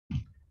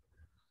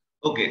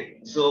ওকে,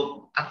 so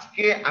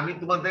আজকে আমি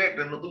তোমাদের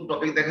একটা নতুন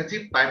টপিক দেখাচ্ছি,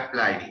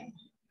 পাইপলাইনিং।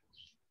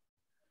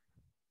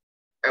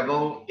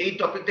 এবং এই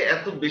টপিকটা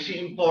এত বেশি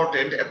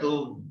ইম্পর্টেন্ট, এত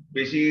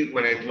বেশি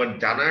মানে তোমার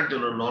জানার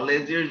জন্য,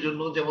 নলেজের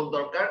জন্য যেমন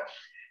দরকার,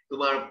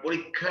 তোমার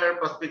পরীক্ষার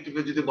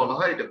পার্সপেক্টিভে যদি বলা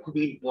হয়, এটা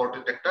খুবই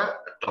ইম্পর্টেন্ট একটা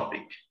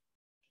টপিক।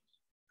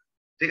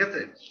 ঠিক আছে,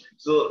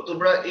 তো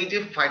তোমরা এই যে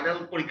ফাইনাল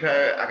পরীক্ষা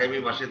আগামী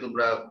মাসে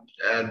তোমরা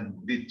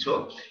দিচ্ছ,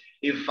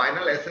 এই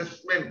ফাইনাল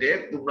অ্যাসেসমেন্টে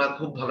তোমরা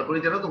খুব ভালো করে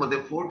জানো তোমাদের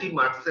 40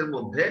 মার্কস এর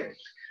মধ্যে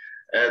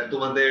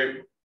তোমাদের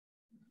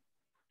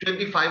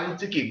 25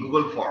 হচ্ছে কি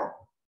গুগল ফর্ম।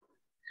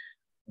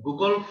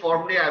 গুগল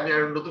ফর্ম নিয়ে আমি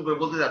আর নতুন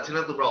করে বলতে যাচ্ছি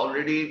না, তোমরা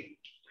অলরেডি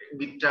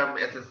মিড টার্ম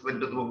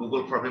অ্যাসেসমেন্টে তোমরা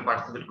গুগল ফর্মে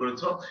পার্টিসিপেট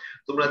করেছো।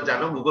 তোমরা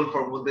জানো গুগল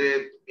ফর্ম মধ্যে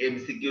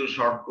এমসিকিউ,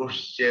 শর্ট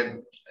কোশ্চেন,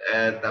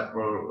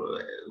 তারপর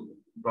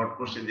ব্রড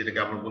কোশ্চেন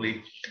যেটাকে আমরা বলি,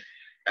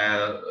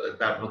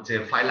 তারপর হচ্ছে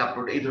ফাইল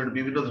আপলোড, এই ধরনের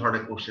বিভিন্ন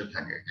ধরনের কোশ্চেন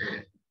থাকে।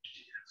 হ্যাঁ,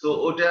 তো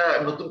ওটা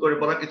নতুন করে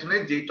বলার কিছু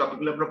নেই, যে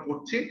টপিকগুলো আমরা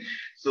পড়ছি,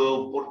 তো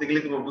পড়তে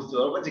গেলে তোমরা বুঝতে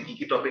পারবে যে কি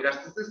কি টপিক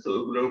আসতেছে, তো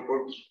ওগুলোর উপর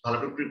ভালো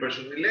করে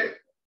প্রিপারেশন নিলে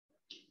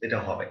এটা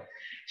হবে।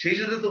 সেই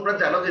সাথে তোমরা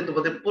জানো যে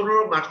তোমাদের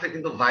 15 মার্চে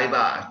কিন্তু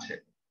ভাইবা আছে,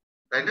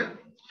 তাই না,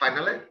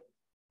 ফাইনালে?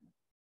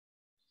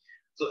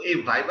 তো এই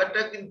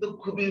ভাইবাটা কিন্তু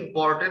খুবই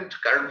ইম্পর্টেন্ট,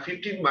 কারণ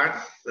 15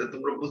 মার্কস,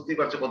 তোমরা বুঝতেই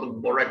পারছো কত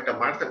বড় একটা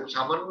মার্কস, এবং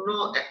সামান্য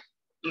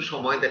একটু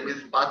সময়, দ্যাট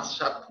মিনস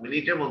 5-7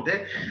 মিনিটের মধ্যে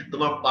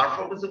তোমার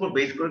পারফরমেন্স উপর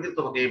বেস করে কিন্তু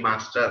তোমাকে এই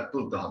মার্কসটা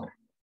তুলতে হবে।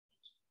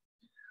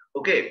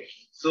 ওকে,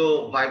 সো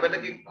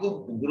ভাইবাটাকে খুব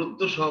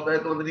গুরুত্ব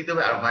সহকারে তোমাদের দিতে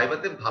হবে। আর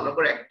ভাইবাতে ভালো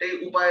করে একটাই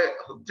উপায়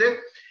হচ্ছে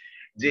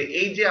যে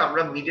এই যে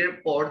আমরা মিডের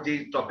পর যে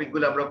টপিক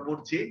গুলো আমরা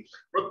পড়ছি,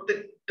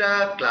 প্রত্যেকটা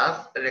ক্লাস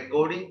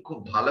রেকর্ডিং খুব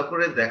ভালো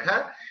করে দেখা।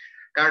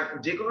 কারণ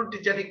যে কোনো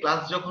টিচারই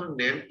ক্লাস যখন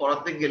নেন,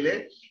 পড়াতে গেলে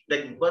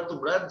দেখবা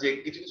তোমরা যে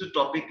কিছু কিছু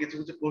টপিক, কিছু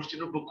কিছু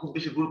কোশ্চেনের উপর খুব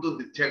বেশি গুরুত্ব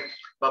দিচ্ছেন,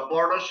 বা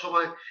পড়ানোর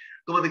সময়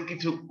তোমাদের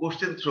কিছু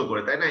কোশ্চেন থ্রো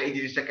করে, তাই না, এই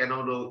জিনিসটা কেন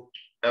হলো,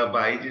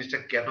 বা এই জিনিসটা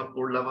কেন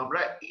করলাম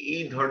আমরা,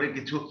 এই ধরনের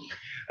কিছু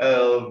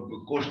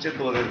কোশ্চেন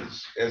তোমাদের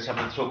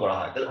সামনে থ্রো করা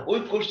হয়। তাহলে ওই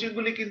কোশ্চেন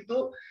গুলি কিন্তু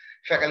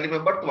ফ্যাকাল্টি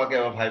মেম্বার তোমাকে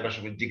আমার ভাইবার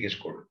সময় জিজ্ঞেস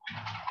করবে।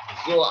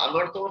 তো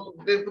আমার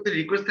তোমাদের প্রতি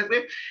রিকোয়েস্ট থাকবে,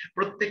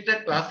 প্রত্যেকটা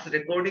ক্লাস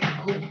রেকর্ডিং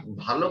খুব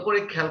ভালো করে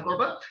খেয়াল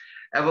করবা,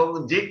 এবং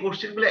যে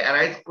কোশ্চেন গুলো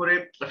অ্যারাইজ করে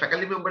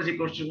ফ্যাকাল্টি মেম্বার যে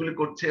কোশ্চেন গুলি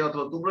করছে,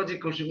 অথবা তোমরা যে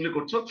কোশ্চেন গুলি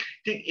করছো,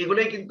 ঠিক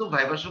এগুলোই কিন্তু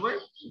ভাইবার সময়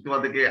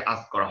তোমাদেরকে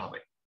আস্ক করা হবে।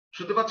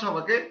 শুনতে পাচ্ছ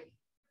আমাকে?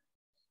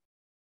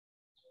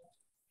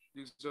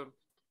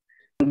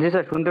 জি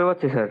স্যার, শুনতে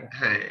পাচ্ছি স্যার।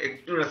 হ্যাঁ,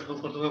 একটু রেসপন্স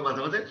করতে হবে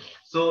মাঝে মাঝে।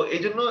 তো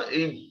এই জন্য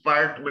এই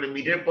পার্ট মানে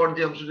মিডের পর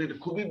যে অংশটি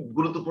খুবই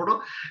গুরুত্বপূর্ণ,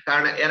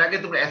 কারণ এর আগে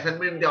তোমরা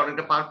অ্যাসাইনমেন্ট দিয়ে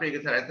অনেকটা পার পেয়ে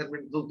গেছে।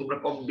 অ্যাসাইনমেন্ট তো তোমরা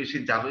কম বেশি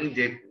জানোই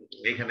যে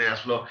এখানে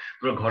আসলে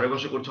তোমরা ঘরে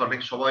বসে করছো,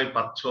 অনেক সময়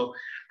পাচ্ছ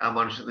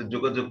মানুষের সাথে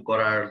যোগাযোগ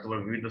করার, তোমার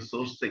বিভিন্ন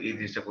সোর্স থেকে এই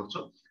জিনিসটা করছো,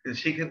 কিন্তু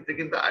সেই ক্ষেত্রে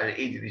কিন্তু আর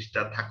এই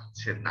জিনিসটা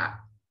থাকছে না।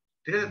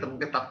 ঠিক আছে,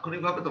 তোমাকে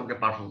তাৎক্ষণিকভাবে তোমাকে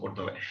পারফর্ম করতে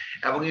হবে,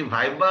 এবং এই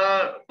ভাইবা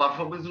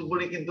পারফরমেন্স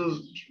উপরই কিন্তু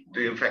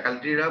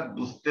ফ্যাকাল্টিরা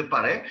বুঝতে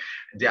পারে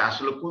যে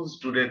আসলে কোন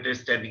স্টুডেন্টের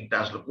স্ট্যান্ডিংটা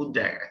আসলে কোন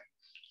জায়গায়।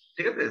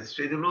 ঠিক আছে,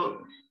 সেই জন্য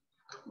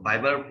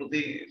ভাইবার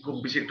প্রতি খুব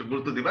বেশি একটু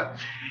গুরুত্ব দিবা।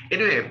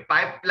 এনিওয়ে,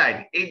 পাইপলাইন,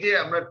 এই যে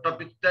আমরা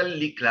টপিকটা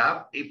লিখলাম,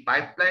 এই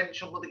পাইপলাইন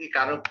সম্বন্ধে কি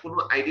কারো কোনো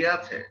আইডিয়া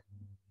আছে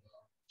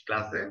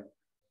ক্লাসে?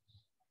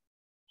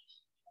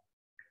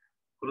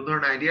 কোন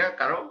ধরনের আইডিয়া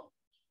কারো?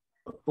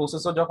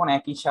 প্রসেসর যখন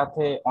একই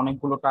সাথে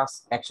অনেকগুলো টাস্ক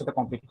একসাথে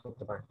কমপ্লিট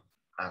করতে পারে।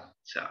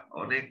 আচ্ছা,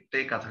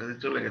 অনেকটাই কাছাকাছি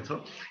চলে গেছো।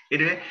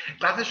 এনিওয়ে,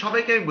 ক্লাসে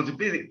সবাইকে আমি বলছি,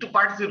 প্লিজ একটু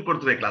পার্টিসিপেট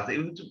করতে হবে ক্লাসে।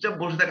 এমনি চুপচাপ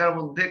বসে থাকার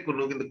মধ্যে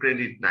কোনো কিন্তু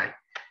ক্রেডিট নাই,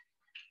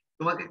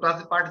 তোমাকে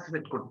ক্লাসে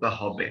পার্টিসিপেট করতে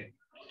হবে।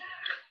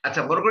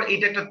 আচ্ছা, মনে করো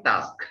এইটা একটা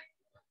টাস্ক,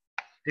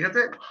 ঠিক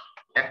আছে,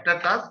 একটা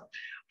টাস্ক।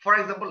 ফর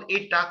এক্সাম্পল,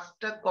 এই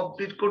টাস্কটা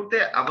কমপ্লিট করতে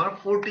আমার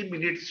 40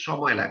 মিনিট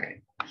সময় লাগে।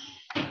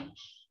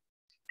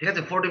 ঠিক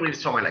আছে, 40 মিনিট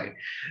সময় লাগে।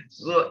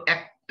 তো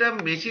একটা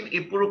মেশিন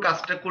এই পুরো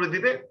কাজটা করে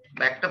দিবে,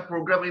 বা একটা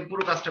প্রোগ্রাম এই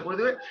পুরো কাজটা করে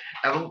দিবে,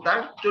 এবং তার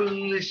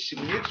 40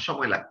 মিনিট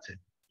সময় লাগছে,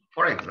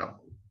 ফর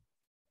এক্সাম্পল।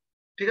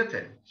 ঠিক আছে,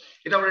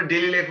 এটা আমরা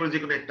ডেইলি লাইফের যে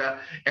কোনো একটা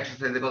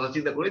এক্সারসাইজের কথা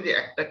চিন্তা করি, যে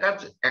একটা কাজ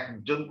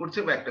একজন করছে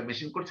বা একটা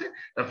মেশিন করছে,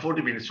 তার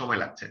 40 মিনিট সময়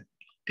লাগছে।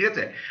 ঠিক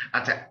আছে,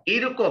 আচ্ছা,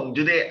 এইরকম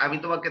যদি আমি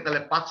তোমাকে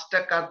তাহলে 5টা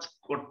কাজ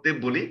করতে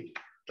বলি,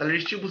 তাহলে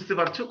নিশ্চয়ই বুঝতে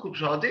পারছো খুব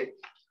সহজে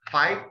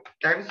 5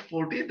 টাইমস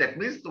 40, দ্যাট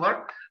মিনস তোমার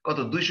কত,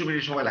 200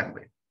 মিনিট সময়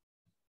লাগবে।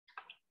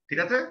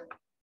 ঠিক আছে,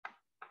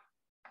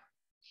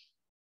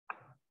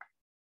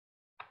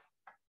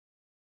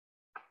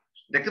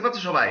 দেখতে পাচ্ছ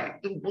সবাই?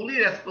 তুমি বলি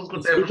রেসপন্স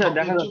করতে, জি স্যার, সব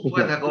দেখা চুপ যাচ্ছে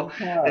হয়ে স্যার। থাকো,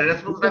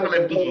 রেসপন্স না করলে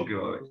আমি বুঝবো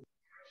কিভাবে?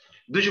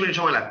 200 মিনিট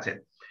সময় লাগছে।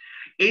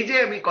 এই যে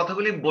আমি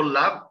কথাগুলি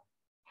বললাম,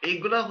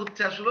 এইগুলা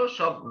হচ্ছে আসলে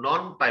সব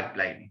নন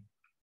পাইপলাইন,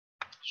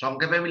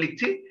 সংক্ষেপে আমি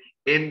লিখছি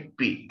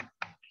এনপি,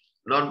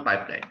 নন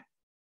পাইপলাইন।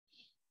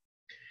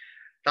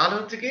 তাহলে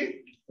হচ্ছে কি,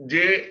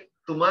 যে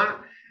তোমার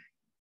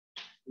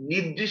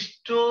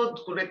নির্দিষ্ট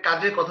কোন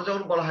কাজের কথা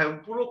যখন বলা হয়,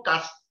 পুরো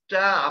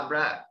কাজটা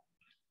আমরা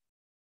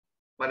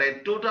মানে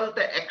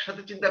টোটালটা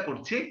একসাথে চিন্তা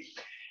করছি।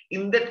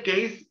 In that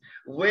case,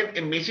 when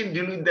a machine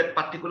deal with that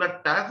particular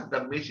task,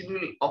 the machine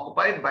will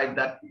occupy by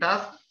that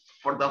task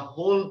for the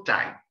whole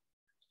time.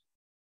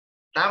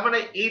 তার মানে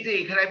এই যে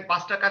এখানে আমি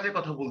 5টা কাজের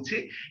কথা বলছি,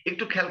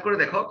 একটু খেয়াল করে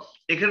দেখো।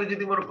 এখানে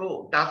যদি মনে করো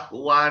টাস্ক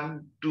 1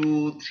 2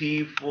 3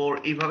 4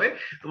 এইভাবে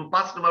তোমার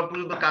 5 নম্বর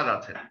পর্যন্ত কাজ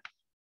আছে,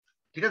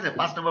 ঠিক আছে?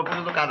 5 নম্বর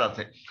পর্যন্ত কাজ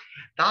আছে।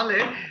 তাহলে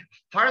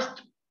ফার্স্ট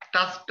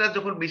টাস্কটা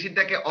যখন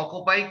মেশিনটাকে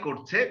অকুপাই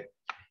করছে,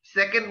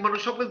 সেকেন্ড মানে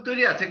সব কিন্তু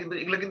তৈরি আছে, কিন্তু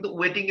এগুলো কিন্তু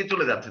ওয়েটিং এ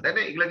চলে যাচ্ছে, তাই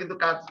না? এগুলো কিন্তু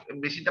কাজ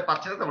মেশিনটা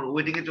পাচ্ছে না, তারপর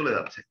ওয়েটিং এ চলে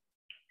যাচ্ছে।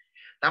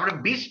 তারপরে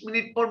 20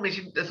 মিনিট পর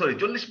মেশিনটা, সরি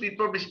 40 মিনিট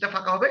পর মেশিনটা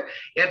ফাঁকা হবে,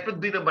 এরপর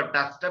 2 নম্বর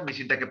টাস্কটা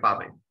মেশিনটাকে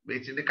পাবে,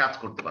 মেশিনে কাজ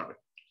করতে পারবে।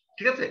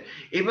 ঠিক আছে?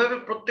 এইভাবে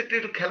প্রত্যেকটা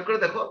একটু খেয়াল করে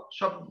দেখো,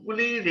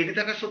 সবগুলি রেডি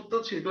থাকা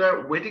সত্ত্বেও সেগুলোর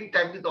ওয়েটিং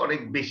টাইম কিন্তু অনেক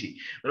বেশি।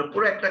 মানে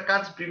পুরো একটা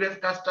কাজ, প্রিভিয়াস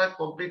কাজটা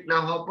কমপ্লিট না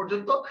হওয়া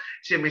পর্যন্ত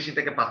সে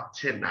মেশিনটাকে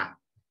পাচ্ছে না।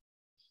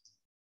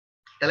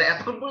 তাহলে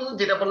এতক্ষণ পর্যন্ত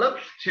যেটা বললাম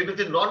সেটা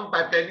হচ্ছে নন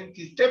পাইপলাইনিং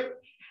সিস্টেম।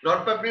 নন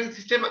পাইপলাইনিং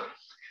সিস্টেম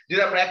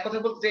যদি আমরা এক কথা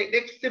বলতে চাই,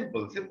 নেক্সট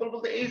সিম্পল। সিম্পল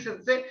বলতে এই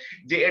সেন্সে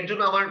যে এর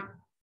জন্য আমার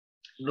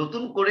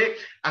নতুন করে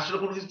আসলে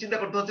কোনো কিছু চিন্তা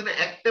করতে হচ্ছে না।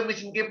 একটা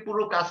মেশিনকে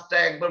পুরো কাজটা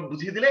একবার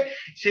বুঝিয়ে দিলে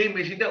সেই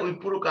মেশিনটা ওই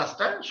পুরো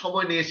কাজটা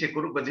সময় নিয়ে সে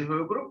করুক বা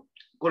যেভাবে করুক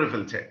করে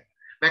ফেলছে।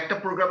 একটা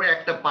প্রোগ্রামের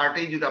একটা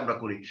পার্টেই যদি আমরা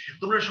করি,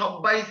 তোমরা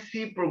সবাই সি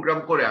প্রোগ্রাম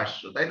করে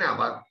আসছো, তাই না?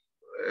 বা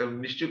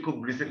নিশ্চয়ই খুব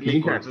রিসেন্টলি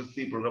করেছো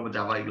সি প্রোগ্রাম,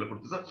 জাভা এগুলো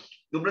করতেছো।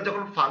 তোমরা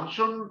যখন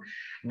ফাংশন,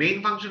 মেইন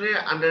ফাংশনের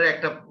আন্ডারে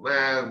একটা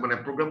মানে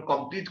প্রোগ্রাম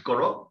কমপ্লিট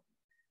করো,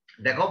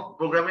 দেখো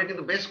প্রোগ্রামে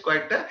কিন্তু বেশ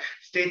কয়েকটা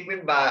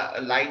স্টেটমেন্ট বা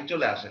লাইন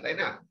চলে আসে, তাই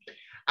না?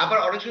 আবার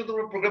অনেক সময়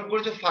তোমরা প্রোগ্রাম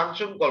করেছো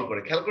ফাংশন কল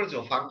করে, খেয়াল করেছো?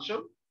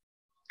 ফাংশন,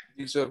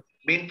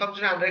 মেইন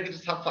ফাংশনের আন্ডারে কিছু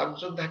সাব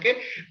ফাংশন থাকে।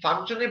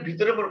 ফাংশনের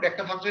ভিতরে বড়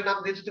একটা ফাংশনের নাম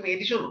দিয়েছো তুমি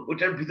এডিশন,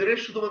 ওইটার ভিতরে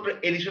শুধুমাত্র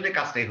এডিশনের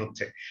কাজটাই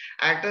হচ্ছে।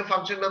 আর একটা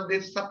ফাংশনের নাম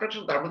দিয়েছো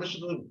সাবট্রাকশন, তার মধ্যে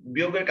শুধু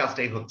বিয়োগের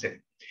কাজটাই হচ্ছে।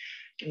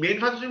 মেইন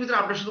ফাংশনের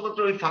ভিতরে আমরা শুধুমাত্র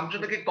ওই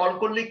ফাংশনটাকে কল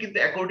করলেই কিন্তু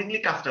অ্যাকর্ডিংলি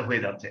কাজটা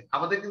হয়ে যাচ্ছে,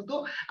 আমাদের কিন্তু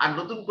আর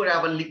নতুন করে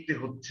আবার লিখতে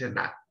হচ্ছে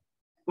না।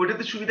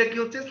 ওইটাতে সুবিধা কি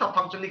হচ্ছে সাব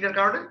ফাংশন লিখার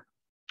কারণে?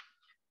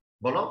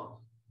 বলো,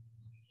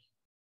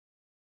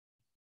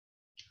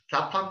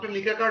 সাব ফাংশন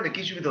লিখার কারণে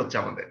কি সুবিধা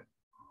হচ্ছে আমাদের?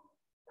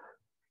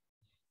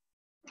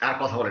 আর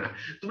কথা বলে না।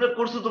 তোমরা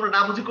করছো, তোমরা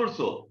না বুঝি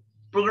করছো,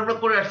 প্রোগ্রামটা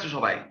করে আসছো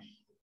সবাই,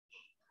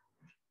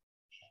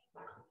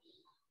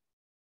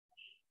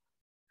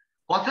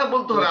 কথা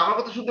বলতে হবে, আমার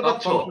কথা শুনতে সাব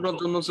পাচ্ছ? ফাংশনের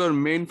জন্য স্যার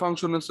মেইন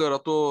ফাংশনে স্যার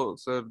এত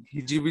স্যার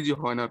হিজিবিজি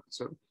হয় না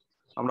স্যার।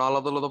 আমরা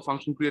আলাদা আলাদা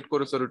ফাংশন ক্রিয়েট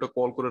করে স্যার এটা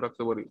কল করে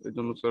রাখতে পারি, এই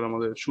জন্য স্যার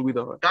আমাদের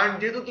সুবিধা হয়। কারণ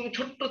যেহেতু তুমি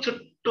ছোট্ট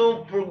ছোট্ট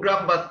প্রোগ্রাম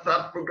বা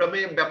সাব প্রোগ্রামে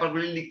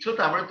ব্যাপারগুলি লিখছো,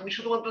 তার মানে তুমি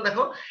শুধুমাত্র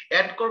দেখো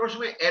অ্যাড করবার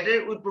সময় অ্যাড এর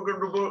ওই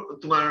প্রোগ্রামের উপর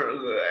তোমার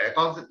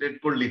কনসেন্ট্রেট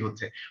করলেই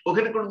হচ্ছে।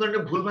 ওখানে কোনো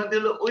ধরনের ভুলভ্রান্তি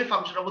হলে ওই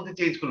ফাংশনের মধ্যে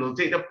চেঞ্জ করলে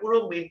হচ্ছে, এটা পুরো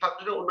মেইন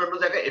ফাংশনে অন্যান্য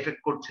জায়গায়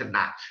এফেক্ট করছে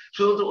না,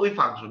 শুধুমাত্র ওই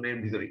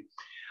ফাংশনের ভিতরেই।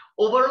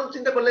 ওভারঅল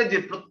চিন্তা করলে যে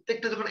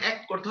প্রত্যেকটা যখন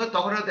অ্যাক্ট করতে হয়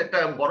তখন হয়তো একটা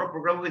বড়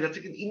প্রোগ্রাম হয়ে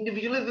যাচ্ছে, কিন্তু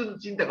ইন্ডিভিজুয়ালি যদি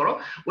চিন্তা করো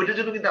ওইটার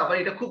জন্য কিন্তু আবার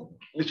এটা খুব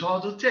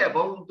সহজ হচ্ছে,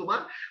 এবং তোমার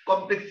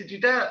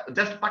কমপ্লেক্সিটিটা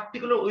জাস্ট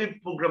পার্টিকুলার ওই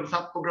প্রোগ্রাম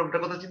সাব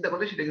প্রোগ্রামটার কথা চিন্তা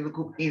করলে সেটা কিন্তু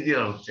খুব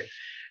ইজিয়ার হচ্ছে।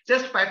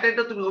 জাস্ট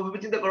পাইপলাইনটা তুমি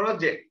ওইভাবে চিন্তা করো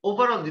যে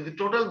ওভারঅল যদি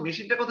টোটাল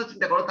মেশিনটার কথা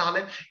চিন্তা করো, তাহলে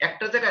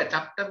একটা জায়গায়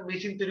 4টা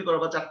মেশিন তৈরি করা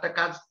বা 4টা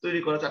কাজ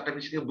তৈরি করা, 4টা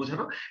মেশিনকে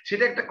বোঝানো,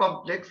 সেটা একটা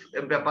কমপ্লেক্স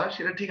ব্যাপার,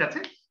 সেটা ঠিক আছে।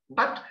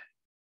 বাট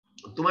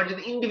তোমার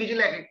যদি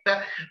ইন্ডিভিজুয়ালি এক একটা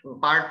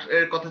পার্ট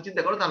এর কথা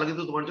চিন্তা করো, তাহলে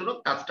কিন্তু তোমার জন্য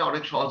কাজটা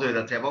অনেক সহজ হয়ে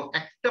যাচ্ছে। এবং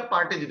একটা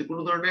পার্টে যদি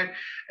কোনো ধরনের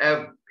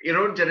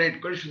এরর জেনারেট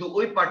করে শুধু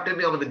ওই পার্টটা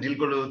নিয়ে আমাদের ডিল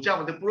করলে হচ্ছে,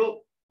 আমাদের পুরো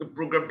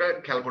প্রোগ্রামটা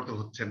খেয়াল করতে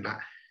হচ্ছে না।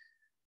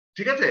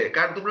 ঠিক আছে?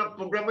 কারণ তোমরা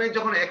প্রোগ্রামে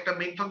যখন একটা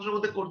মেইন ফাংশনের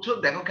মধ্যে করছো,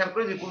 দেখো খেয়াল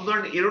করে যে কোন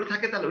ধরনের এরর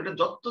থাকে, তাহলে ওটা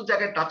যত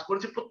জায়গায় টাচ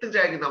করেছে প্রত্যেক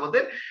জায়গায় কিন্তু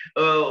আমাদের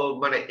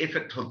মানে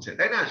এফেক্ট হচ্ছে,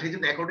 তাই না? সেই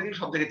জন্য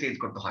অ্যাকর্ডিংলি সব জায়গায় চেঞ্জ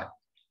করতে হয়।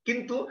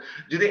 কিন্তু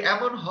যদি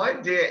এমন হয়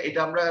যে এটা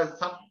আমরা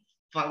সাব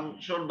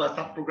ফাংশন বা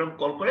সাব প্রোগ্রাম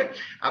কল করে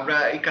আমরা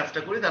এই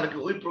কাজটা করি, তাহলে কি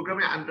ওই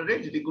প্রোগ্রামের আন্ডারে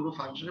যদি কোনো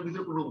ফাংশনের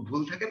ভিতরে কোনো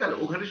ভুল থাকে, তাহলে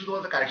ওখানে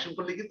শুধুমাত্র কারেকশন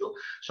করলে কিন্তু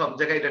সব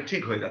জায়গায় এটা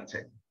ঠিক হয়ে যাচ্ছে।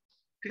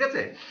 ঠিক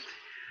আছে?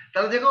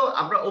 তাহলে দেখো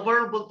আমরা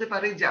ওভারঅল বলতে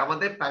পারি যে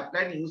আমাদের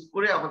পাইপলাইন ইউজ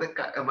করে আমাদের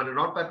মানে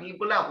নন পাইপলাইন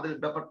করলে আমাদের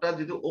ব্যাপারটা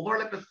যদি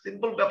ওভারঅল একটা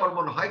সিম্পল ব্যাপার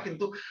মনে হয়,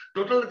 কিন্তু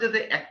টোটাল যদি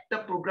একটা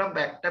প্রোগ্রাম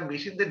বা একটা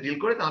মেশিন দিয়ে ডিল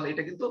করে, তাহলে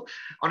এটা কিন্তু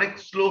অনেক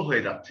স্লো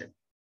হয়ে যাচ্ছে।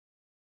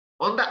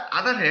 On the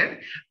other hand,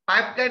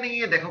 pipelining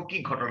এ দেখো কি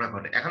ঘটনা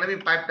ঘটে। এখন আমি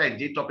পাইপলাইন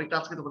যে টপিকটা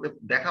আজকে তোমাদের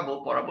দেখাবো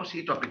পড়াবো,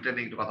 সেই টপিকটা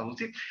নিয়ে একটু কথা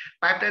বলছি।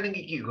 পাইপলাইনিং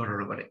এ কি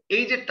ঘটনা ঘটে,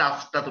 এই যে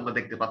টাস্কটা তোমরা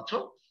দেখতে পাচ্ছ,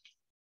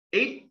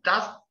 এই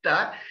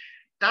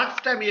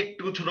টাস্কটা আমি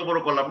একটু ছোট বড়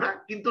করলাম না,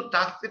 কিন্তু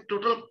টাস্কের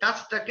টোটাল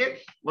কাজটাকে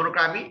মনে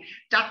করো আমি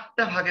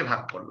 4টা ভাগে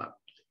ভাগ করলাম,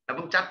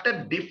 এবং 4টা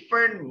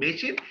ডিফারেন্ট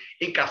মেশিন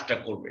এই কাজটা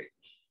করবে।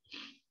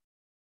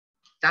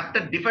 4টা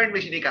ডিফারেন্ট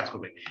মেশিন এই কাজ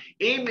করবে।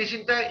 এই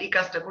মেশিনটা এই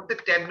কাজটা করতে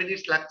 10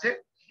 মিনিট লাগছে,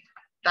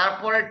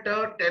 তারপরে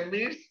 10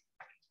 মিনিট,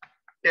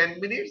 10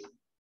 মিনিট,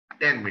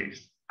 10 মিনিট।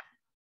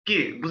 কি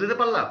বুঝতে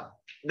পারলাম?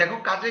 দেখো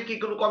কাজে কি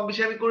কোনো কম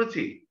বেশি আমি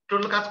করেছি?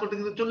 টোটাল কাজ করতে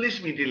কিন্তু 40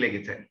 মিনিট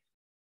লেগেছে।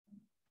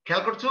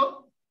 খেয়াল করছো?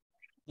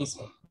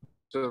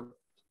 স্যার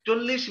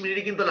 40 মিনিট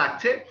কিন্তু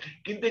লাগছে,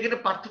 কিন্তু এখানে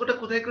পার্থক্যটা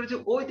কোথায় করেছে,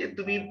 ওই যে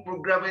তুমি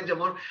প্রোগ্রামে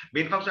যেমন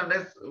main function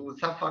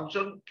sub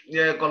function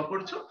call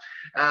করছো,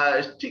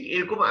 ঠিক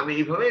এরকম আমি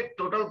এইভাবে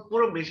টোটাল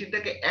পুরো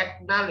মেশিনটাকে এক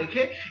না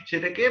রেখে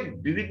সেটাকে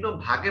বিভিন্ন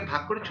ভাগে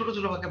ভাগ করে, ছোট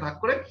ছোট ভাগে ভাগ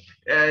করে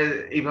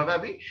এইভাবে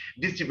আমি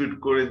ডিস্ট্রিবিউট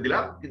করে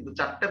দিলাম। কিন্তু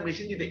 4টা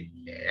মেশিন যদি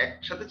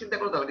একসাথে চিন্তা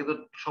করো তাহলে কিন্তু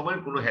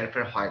সময়ের কোনো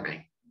হেরফের হয় নাই।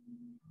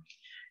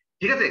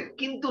 ঠিক আছে,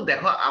 কিন্তু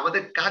দেখো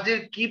আমাদের কাজের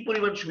কি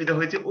পরিমাণ সুবিধা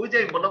হয়েছে, ওই যে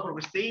আমি বললাম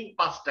সেম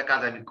 5টা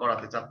কাজ আমি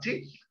করাতে চাচ্ছি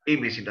এই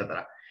মেশিনটা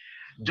দ্বারা।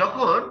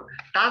 যখন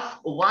টাস্ক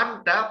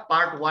 1টা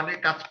পার্ট 1 এ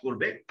কাজ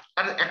করবে,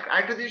 আর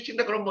আরেকটা জিনিস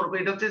চিন্তা করো, মনে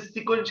করো এটা হচ্ছে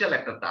সিকোয়েন্সিয়াল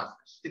একটা টাস্ক।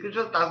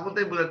 সিকোয়েন্সিয়াল টাস্ক বলতে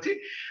আমি বোঝাচ্ছি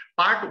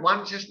পার্ট 1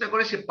 শেষ না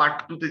করে সে পার্ট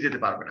 2 তে যেতে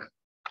পারবে না,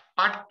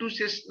 পার্ট 2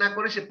 শেষ না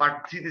করে সে পার্ট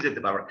 3 তে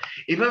যেতে পারবে না।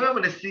 এইভাবে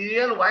মানে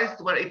সিরিয়াল ওয়াইজ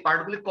তোমার এই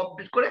পার্টগুলি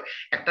কমপ্লিট করে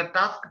একটা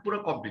টাস্ক পুরো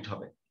কমপ্লিট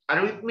হবে। আর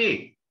উইথ মি?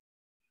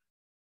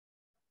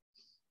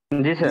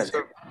 G sir.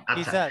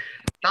 আচ্ছা,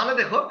 তাহলে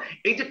দেখো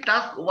এই যে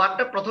টাস্ক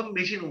 1টা প্রথম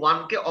মেশিন 1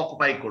 কে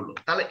অকুপাই করলো,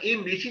 তাহলে এই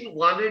মেশিন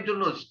 1 এর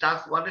জন্য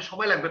টাস্ক 1 এর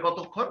সময় লাগবে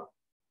কতক্ষণ?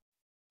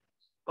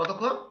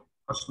 কতক্ষণ?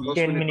 10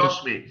 মিনিট। 10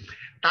 মিনিট।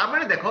 তার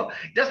মানে দেখো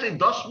জাস্ট এই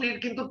 10 মিনিট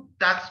কিন্তু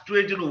টাস্ক 2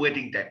 এর জন্য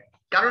ওয়েটিং টাইম।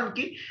 কারণ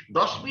কি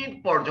 10 মিনিট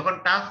পর যখন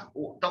টাস্ক,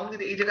 তখন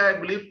কিন্তু এই জায়গায়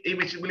বলি এই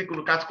মেশিনগুলি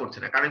কোনো কাজ করছে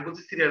না, কারণ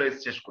বলছি সিরিয়াল ওয়াইজ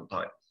শেষ করতে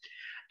হয়।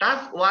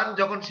 টাস্ক 1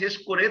 যখন শেষ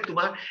করে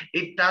তোমার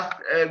এই টাস্ক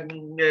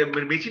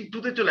মেশিন 2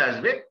 তে চলে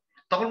আসবে,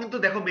 তখন কিন্তু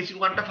দেখো মেশিন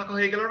 1টা ফাঁকা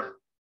হয়ে গেল না?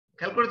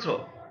 খেয়াল করেছো?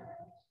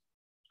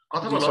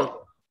 কথা বলো।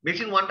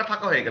 মেশিন 1টা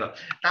ফাঁকা হয়ে গেল,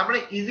 তার মানে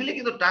ইজিলি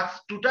কিন্তু টাস্ক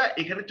 2টা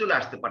এখানে চলে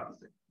আসতে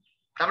পারতেছে।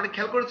 তার মানে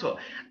খেয়াল করেছো,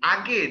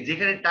 আগে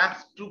যেখানে টাস্ক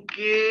 2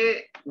 কে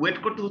ওয়েট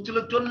করতে হচ্ছিল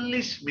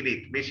 40 মিনিট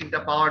মেশিনটা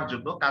পাওয়ার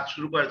জন্য, কাজ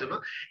শুরু করার জন্য,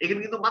 এখানে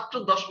কিন্তু মাত্র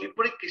 10 মিনিট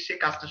পরে সে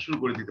কাজটা শুরু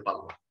করে দিতে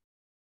পারলো।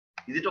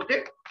 ইজ ইট ওকে?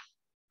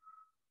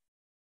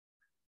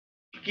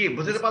 কি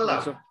বুঝতে পারলাম?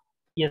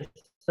 Yes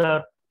sir.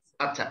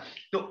 আচ্ছা,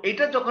 তো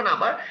এটা যখন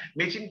আবার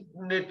মেশিন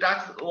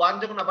টাস্ক 1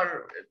 যখন আবার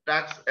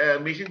টাস্ক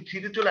মেশিন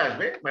 3 তে চলে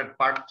আসবে, মানে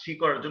পার্ট 3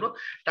 করার জন্য,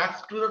 টাস্ক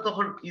 2 টা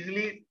তখন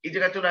ইজিলি এই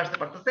জায়গায় চলে আসতে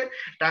পারতেছে,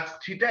 টাস্ক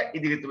 3 টা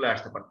এদিকে চলে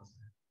আসতে পারতেছে।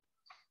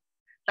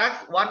 টাস্ক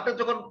 1 টা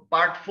যখন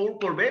পার্ট 4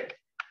 করবে,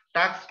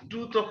 টাস্ক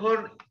 2 তখন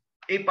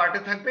এই পার্টে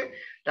থাকবে,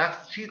 টাস্ক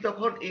 3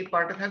 তখন এই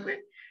পার্টে থাকবে,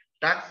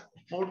 টাস্ক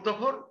 4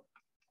 তখন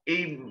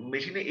এই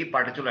মেশিনে এই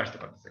পার্টে চলে আসতে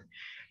পারতেছে।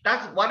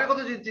 টাস্ক 1 এর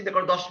কথা যদি চিন্তা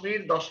করো 10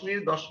 মিনিট 10 মিনিট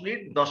 10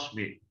 মিনিট 10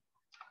 মিনিট,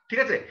 ঠিক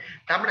আছে?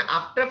 তার মানে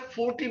আফটার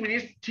 40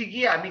 মিনিট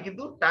ঠিকই আমি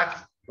কিন্তু টাস্ক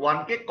 1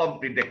 কে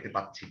কমপ্লিট দেখতে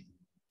পাচ্ছি।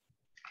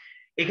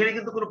 এখানে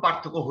কিন্তু কোনো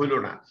পার্থক্য হইলো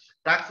না।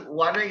 টাস্ক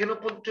 1 এ এখানে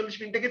 45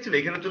 মিনিট লেগেছিল,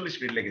 এখানে 40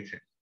 মিনিট লেগেছে।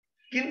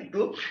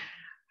 কিন্তু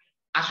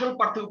আসল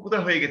পার্থক্য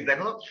কোথায় হয়ে গেছে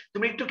দেখো,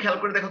 তুমি একটু খেয়াল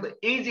করে দেখো তো,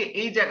 এই যে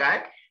এই জায়গায়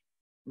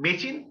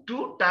মেশিন 2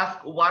 টাস্ক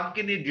 1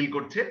 কে নিয়ে ডিল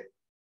করছে,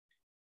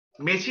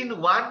 মেশিন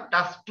 1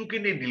 টাস্ক 2 কে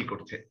নিয়ে ডিল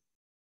করছে।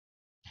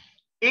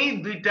 এই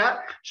দুইটা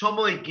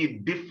সময় কি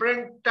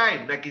ডিফারেন্ট টাইম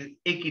নাকি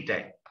একই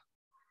টাইম?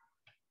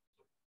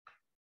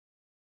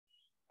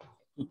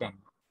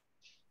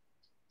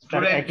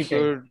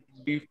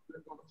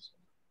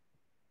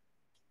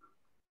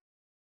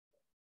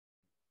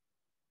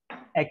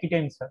 একই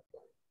টাইম স্যার।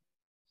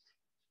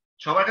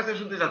 সবার কাছে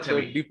শুনতে যাচ্ছে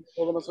আমি।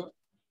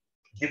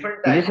 ডিফারেন্ট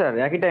জি টাইম? স্যার,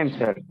 একই টাইম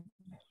স্যার।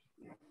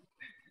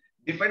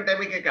 ডিফারেন্ট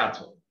টাইমে কে কে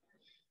আছো?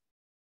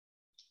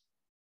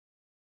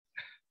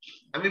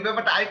 আমি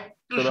ব্যাপারটা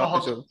আরেকটু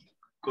সহজ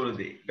করে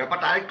দিই,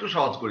 ব্যাপারটা আরেকটু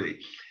সহজ করে দিই।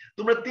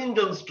 তোমরা 3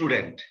 জন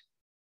স্টুডেন্ট,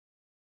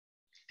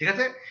 ঠিক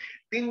আছে?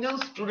 3 জন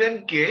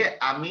স্টুডেন্টকে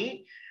আমি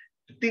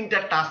 3টা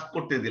টাস্ক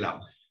করতে দিলাম।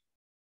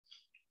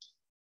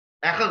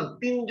 এখন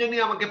 3 জনই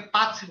আমাকে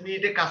 5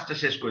 মিনিটে কাজটা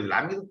শেষ করে দিলাম।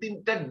 আমি কিন্তু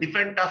 3টা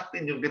ডিফারেন্ট টাস্ক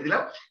 3 জনকে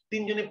দিলাম,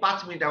 3 জনই 5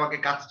 মিনিটে আমাকে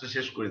কাজটা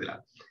শেষ করে দিলাম।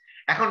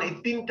 এখন এই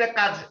 3টা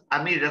কাজ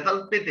আমি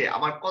রেজাল্ট পেতে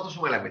আমার কত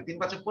সময় লাগবে? 3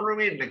 5 15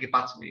 মিনিট নাকি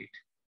 5 মিনিট?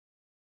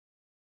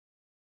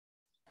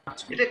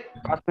 এটা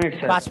 5 minute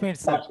sir. 5 minute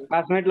sir.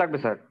 5 minute লাগবে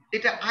স্যার।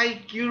 এটা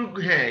আইকিউ,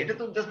 হ্যাঁ, এটা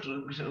তো জাস্ট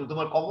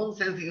তোমার কমন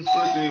সেন্স ইউজ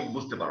করে তুমি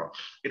বুঝতে পারো।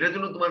 এটার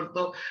জন্য তোমার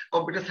তো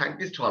কম্পিউটার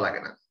সায়েন্টিস্ট হওয়া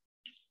লাগে না।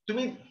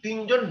 তুমি 3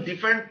 জন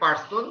different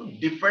person,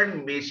 different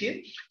machine,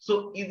 so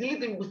easily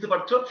তুমি বুঝতে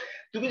পারছো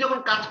তুমি যখন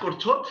কাজ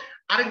করছো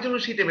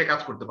আরেকজনও সেই টাইমে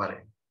কাজ করতে পারে।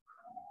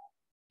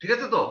 ঠিক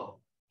আছে? তো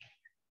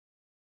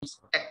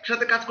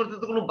একসাথে কাজ করতে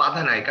তো কোনো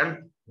বাধা নাই, কারণ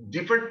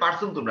ডিফারেন্ট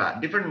পারসন তোমরা,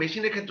 ডিফারেন্ট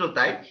মেশিনের ক্ষেত্রেও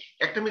তাই।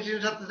 একটা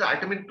মেশিনের সাথে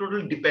আলটিমেট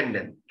টোটাল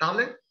ডিপেন্ডেন্ট।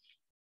 তাহলে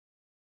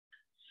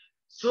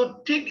সো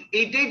ঠিক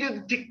এইটাই যদি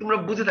ঠিক তোমরা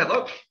বুঝে থাকো,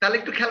 তাহলে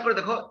একটু খেয়াল করে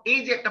দেখো, এই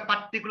যে একটা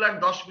পার্টিকুলার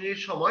 10 মিনিট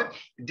সময়,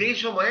 যেই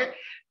সময়ে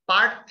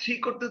পার্ট 3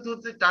 করতে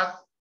হচ্ছে টাস্ক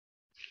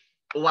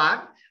 1,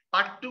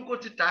 পার্ট 2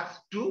 করছে টাস্ক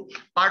 2,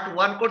 পার্ট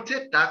 1 করছে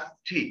টাস্ক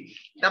 3।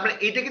 তারপরে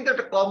এটা কিন্তু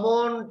একটা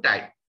কমন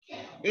টাইম।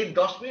 এই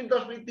 10 মিনিট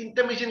 10 মিনিট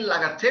 3টা মেশিন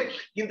লাগাচ্ছে,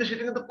 কিন্তু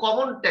সেটা কিন্তু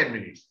common 10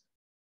 minute.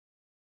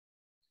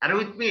 R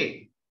with me?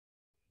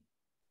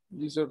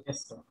 G sir.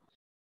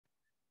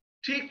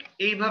 ঠিক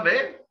এইভাবে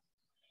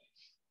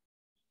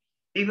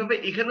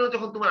এখানেও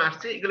যখন তোমার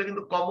আসছে, এগুলো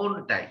কিন্তু কমন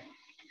টাইম।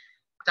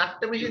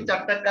 4টা মেশিন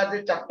 4টা কাজে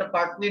 4টা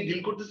পার্ট নিয়ে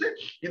ডিল করতেছে,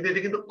 কিন্তু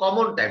এটা কিন্তু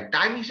কমন টাইম।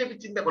 টাইম হিসেবে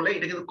চিন্তা করলে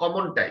এটা কিন্তু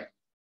কমন টাইম।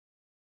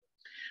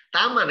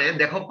 তার মানে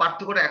দেখো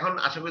পার্থক্যটা এখন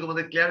আশা করি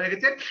তোমাদের ক্লিয়ার হয়ে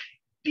গেছে।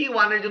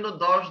 T1 এর জন্য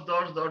 10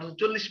 10 10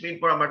 40 মিনিট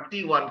পর আমরা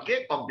T1 কে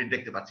কমপ্লিট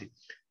দেখতে পাচ্ছি।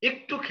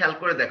 একটু খেয়াল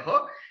করে দেখো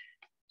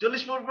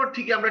 40 মিনিট পর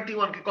ঠিকই আমরা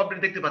T1 কে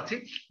কমপ্লিট দেখতে পাচ্ছি,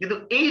 কিন্তু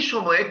এই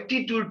সময়ে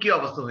T2 এর কি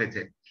অবস্থা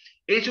হয়েছে?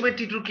 এই সময়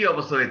T2 এর কি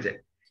অবস্থা হয়েছে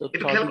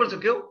একটু খেয়াল করছো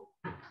কেউ?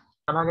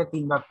 ভাগে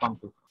 3 ভাগ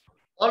কমপ্লিট।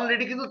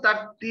 অলরেডি কিন্তু তার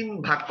 3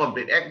 ভাগ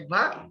কমপ্লিট, 1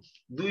 ভাগ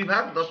 2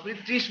 ভাগ 10 মিনিট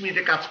 30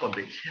 মিনিটে কাজ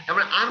কমপ্লিট।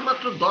 আমরা আর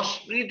মাত্র 10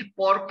 মিনিট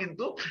পর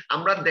কিন্তু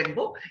আমরা দেখব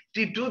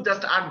T2,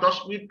 জাস্ট আর 10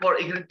 মিনিট পর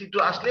এখানে T2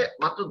 আসলে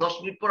মাত্র 10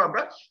 মিনিট পর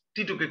আমরা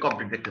T2 কে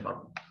কমপ্লিট দেখতে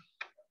পারবো।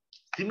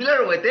 সিমিলার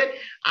ওয়েতে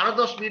আরো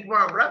 10 মিনিট পর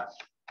আমরা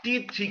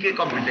T3 কে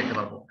কমপ্লিট দেখতে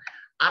পারবো,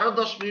 আরো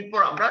 10 মিনিট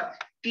পর আমরা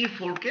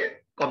T4 কে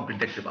কমপ্লিট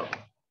দেখতে পারবো।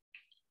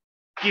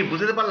 কি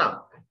বুঝতে পারলাম?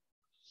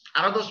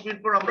 আরো 10 মিনিট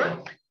পর আমরা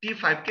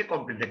T5 কে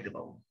কমপ্লিট দেখতে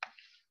পাবো।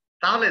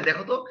 তাহলে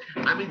দেখো তো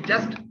আমি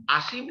জাস্ট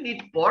 80 মিনিট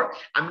পর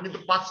আমি কিন্তু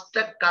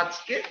 5টা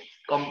কাজকে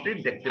কমপ্লিট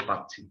দেখতে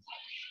পাচ্ছি,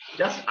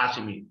 জাস্ট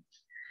 80 মিনিট।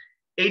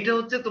 এইটা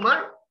হচ্ছে তোমার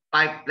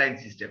pipeline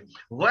system.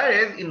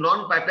 whereas in non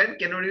pipeline,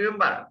 can you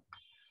remember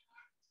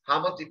how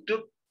much it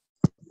took?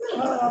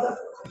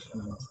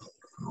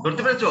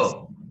 ধরতে পেরেছো?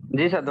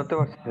 জি স্যার, ধরতে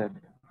পারছি স্যার।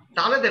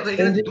 তাহলে দেখো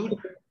এখানে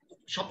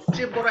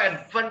সবচেয়ে বড়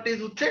অ্যাডভান্টেজ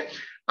হচ্ছে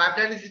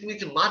pipeline system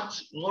is much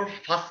more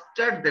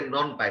ফাস্টার then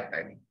non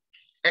pipeline.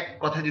 এক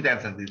কথা যদি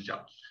অ্যান্সার দিতে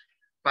চাও,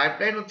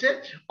 পাইপলাইন হচ্ছে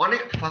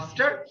অনেক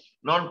ফাস্টার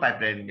নন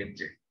পাইপলাইন এর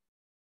চেয়ে।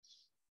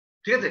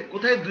 ঠিক আছে,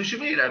 কোথায় 200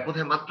 মিনিট আর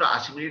কোথায় মাত্র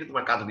 80 মিনিটে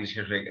তোমার কাজগুলি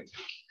শেষ হয়ে গেছে।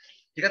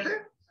 ঠিক আছে,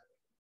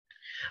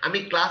 আমি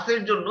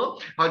ক্লাসের জন্য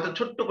হয়তো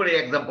ছোট্ট করে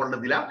এক্সাম্পলটা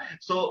দিলাম।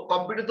 সো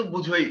কম্পিউটার তো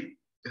বুঝোই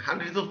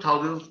হান্ড্রেডস অফ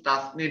থাউজেন্ডস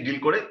টাস্ক নিয়ে ডিল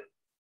করে,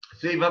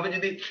 সেইভাবে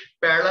যদি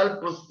প্যারালাল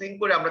প্রসেসিং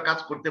করে আমরা কাজ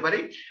করতে পারি,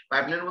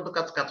 পাইপলাইনের মতো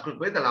কাজ করতে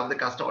পারি, তাহলে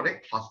আমাদের কাজটা অনেক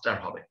ফাস্টার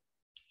হবে।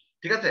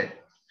 ঠিক আছে,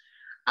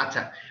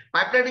 আচ্ছা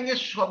পাইপলাইনিং এর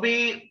সবই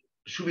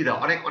সুবিধা,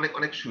 অনেক অনেক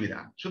অনেক সুবিধা,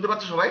 শুনতে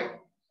পাচ্ছ সবাই?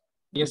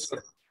 Yes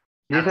sir.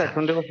 জি স্যার,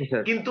 শুনতে পাচ্ছি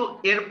স্যার। কিন্তু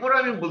এরপর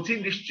আমি বলছি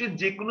নিশ্চয়ই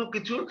যে কোনো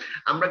কিছু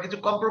আমরা কিছু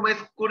কম্প্রোমাইজ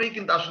করেই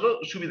কিন্তু আসলে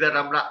সুবিধাটা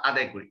আমরা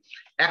আদায় করি।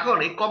 এখন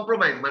এই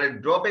কম্প্রোমাইজ মানে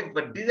ড্রব্যাক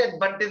বা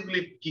ডিসঅ্যাডভান্টেজ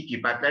গুলি কি কি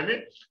পাইপলাইনের,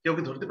 কেউ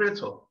কি ধরতে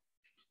পেরেছো?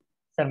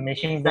 স্যার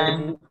মেশিন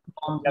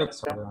কমপ্লেক্স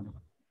হবে অনেক।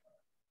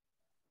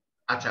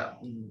 আচ্ছা,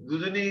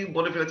 দুজনেই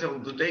বলে ফেলেছে এবং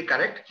দুটোই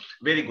কারেক্ট,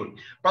 ভেরি গুড।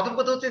 প্রথম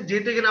কথা হচ্ছে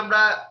যেহেতু এখানে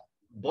আমরা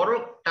বড়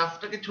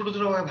টাস্কটাকে ছোট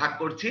ছোট ভাবে ভাগ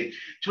করছি,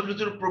 ছোট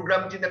ছোট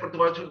প্রোগ্রাম চিন্তা করতে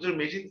পারো, ছোট ছোট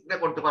মেশিন চিন্তা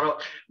করতে পারো,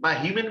 বা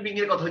হিউম্যান বিং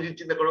এর কথা যদি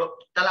চিন্তা করো,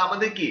 তাহলে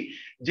আমাদের কি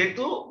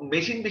যেহেতু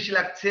মেশিন বেশি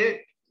লাগছে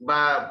বা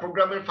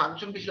প্রোগ্রামের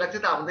ফাংশন বেশি লাগছে,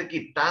 তা আমাদের কি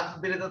টাস্ক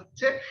বেড়ে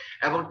যাচ্ছে,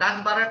 এবং টাস্ক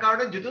বাড়ার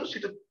কারণে যদিও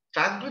সেটা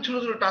টাস্কগুলো ছোট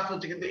ছোট টাস্ক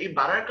হচ্ছে, কিন্তু এই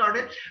বাড়ার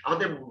কারণে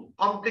আমাদের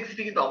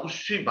কমপ্লেক্সিটি কিন্তু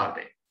অবশ্যই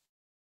বাড়বে।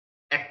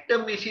 একটা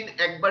মেশিন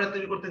একবারে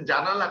তৈরি করতে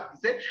জানা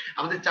লাগতেছে,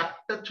 আমাদের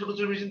 4টা ছোট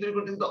ছোট মেশিন তৈরি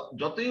করতে কিন্তু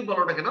যতই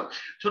বলো না কেন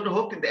ছোট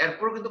হোক, কিন্তু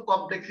এরপরও কিন্তু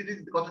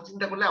কমপ্লেক্সিটির কথা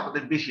চিন্তা করলে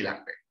আমাদের বেশি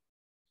লাগবে।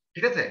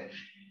 ঠিক আছে,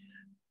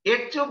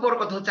 এর চেয়েও বড়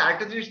কথা হচ্ছে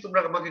আরেকটা জিনিস তোমরা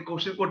আমাকে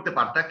কোশ্চেন করতে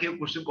পারতা, কেউ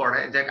কোশ্চেন করে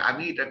নাই, যাক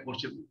আমি এটা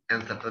কোশ্চেন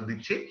অ্যান্সারটা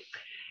দিচ্ছি।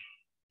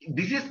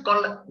 This is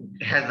called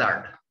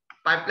Hazard,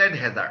 pipeline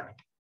Hazard.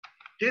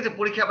 ঠিক আছে,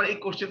 পরীক্ষা আবার এই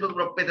কোশ্চেনটা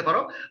তোমরা পেতে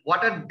পারো,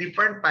 what are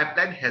different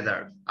pipeline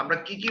Hazard, আমরা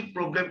কি কি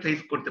প্রবলেম ফেস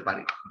করতে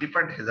পারি,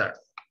 ডিফারেন্ট হ্যাজার্ড।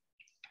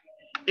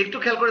 একটু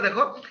খেয়াল করে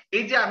দেখো,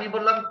 এই যে আমি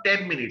বললাম 10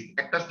 মিনিট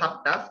একটা সাব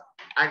টাস্ক,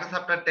 আরেকটা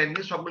সাব টাস্ক 10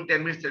 মিনিট, সবগুলো 10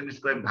 মিনিট 10 মিনিট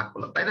করে আমি ভাগ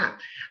করলাম, তাই না?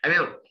 আমি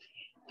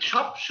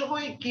সব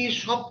সময় কি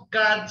সব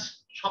কাজ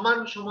সমান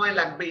সময়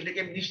লাগবে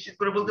এটাকে নিশ্চিত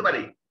করে বলতে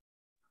পারি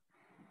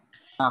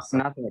না না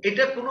স্যার। স্যার।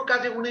 এটা কোনো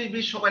কাজে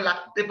 19-20 সময়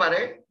লাগতে পারে।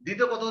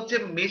 দ্বিতীয় কথা হচ্ছে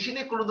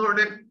মেশিনে কোনো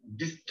ধরনের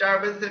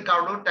ডিস্টারবেন্সের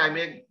কারণেও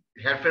টাইমে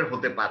হেরফের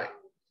হতে পারে।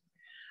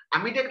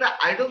 আমি এটা একটা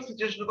আইডল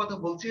সিচুয়েশনের কথা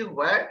বলছি,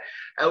 where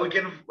we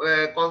can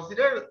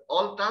consider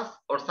all tasks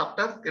or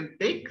subtasks can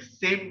take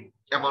same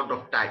amount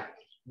of time,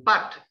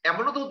 but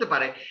এমনও তো হতে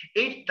পারে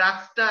এই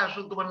টাস্কটা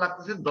আসলে তোমার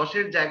লাগতেছে 10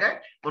 এর জায়গায়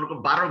মনে করো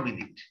 12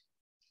 মিনিট,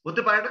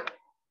 হতে পারে না?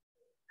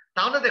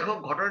 তাহলে দেখো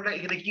ঘটনাটা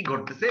এখানে কি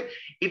ঘটতেছে,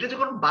 এটা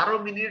যখন 12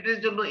 মিনিটের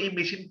জন্য এই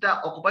মেশিনটা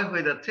অকুপাই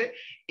হয়ে যাচ্ছে,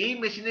 এই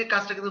মেশিনের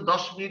কাজটা কিন্তু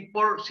 10 মিনিট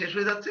পর শেষ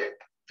হয়ে যাচ্ছে,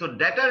 তো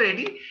ডেটা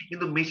রেডি,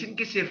 কিন্তু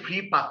মেশিনকে সে ফ্রি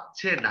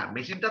পাচ্ছে না,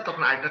 মেশিনটা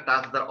তখন আরেকটা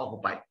টাস্ক দ্বারা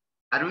অকুপাই।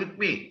 আর উইথ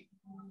মি,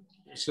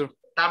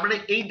 তার মানে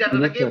এই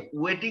ডাটাটাকে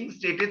ওয়েটিং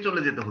স্টেটে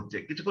চলে যেতে হচ্ছে,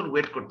 কিছুক্ষণ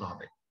ওয়েট করতে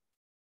হবে,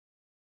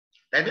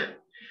 তাই না?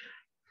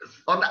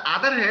 অন দ্য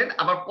আদার হ্যান্ড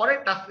আবার পরের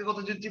টাস্কের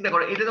কথা যদি চিন্তা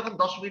করো, এটা যখন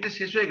 10 মিনিটে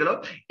শেষ হয়ে গেল,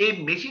 এই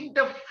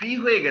মেশিনটা ফ্রি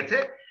হয়ে গেছে,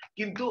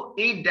 কিন্তু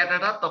এই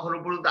ডাটাটা তখন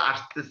পর্যন্ত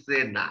আসতেছে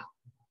না,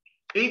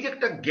 এই যে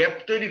একটা গ্যাপ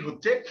তৈরি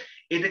হচ্ছে,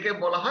 এটাকে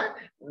বলা হয়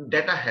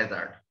ডেটা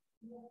হ্যাজার্ড।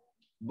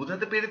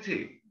 বুঝাতে পেরেছি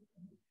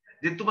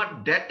যে তোমার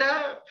ডেটা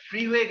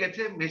ফ্রি হয়ে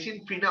গেছে, মেশিন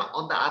ফ্রি না,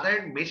 on the other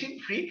hand machine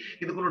free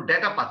কিন্তু কোনো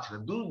ডেটা পাচ্ছে না,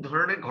 দুই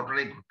ধরনের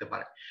ঘটনাই ঘটতে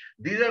পারে।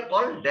 This are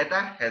called data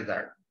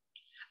Hazard.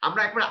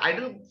 আমরা একবার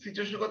আইডল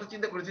সিচুয়েশনের কথা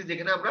চিন্তা করেছি,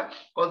 যেখানে আমরা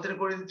কনসিডার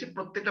করে দিচ্ছি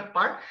প্রত্যেকটা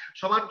পার্ট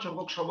সমান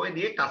সংখ্যক সময়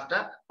নিয়ে কাজটা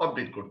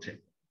কমপ্লিট করছে,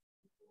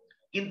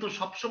 কিন্তু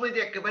সবসময় যে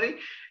একেবারে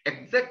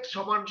এক্সাক্ট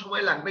সমান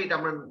সময় লাগবে এটা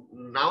আমরা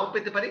নাও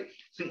পেতে পারি।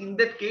 সো ইন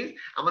দ্যাট কেস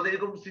আমাদের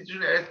এরকম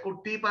সিচুয়েশন অ্যারেস্ট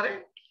করতেই পারে,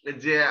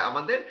 যে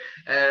আমাদের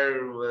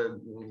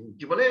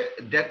কি বলে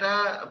ডেটা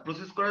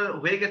প্রসেস করা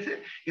হয়ে গেছে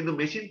কিন্তু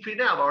মেশিন ফ্রি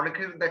না, আবার অনেক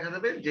ক্ষেত্রে দেখা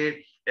যাবে যে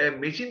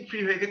মেশিন ফ্রি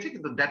হয়ে গেছে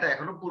কিন্তু ডেটা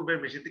এখনো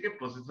পূর্বের মেশিন থেকে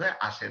প্রসেস হয়ে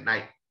আসে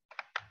নাই।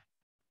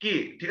 কি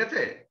ঠিক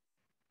আছে?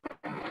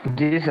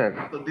 জি স্যার।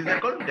 তো this are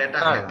called data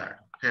sir Hazard.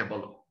 হ্যাঁ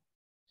বলো।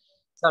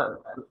 স্যার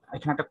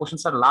এখানে একটা কোশ্চেন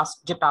স্যার, লাস্ট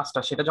যে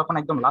টাস্কটা সেটা যখন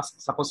একদম লাস্ট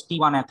সাপোজ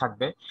T1 এ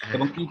থাকবে হ্যাঁ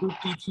এবং T2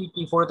 T3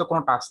 T4 এ তো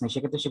কোনো টাস্ক নেই,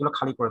 সেক্ষেত্রে সেগুলো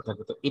খালি করে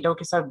থাকবে, তো এটাও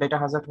কি স্যার ডেটা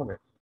হ্যাজার্ড হবে?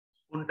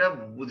 কোনটা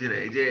বুঝি না,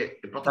 এই যে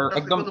প্রথম স্যার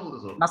টাস্কের একদম, কথা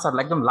বলতেছো? না স্যার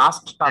একদম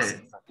লাস্ট হ্যাঁ টাস্ক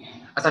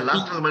আচ্ছা, স্যার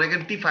লাস্ট মানে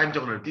এখানে T5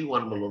 যখন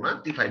T1 বলবো না,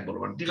 T5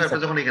 বলবো না, জি T5 টা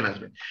স্যার, যখন এখানে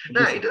আসবে না,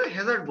 জি স্যার, এটা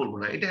হ্যাজার্ড বলবো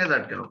না। এটা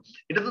হ্যাজার্ড কেন?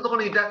 এটা তো তখন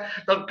এটা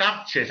তখন কাজ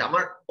শেষ,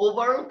 আমার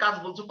ওভারঅল কাজ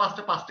বলছো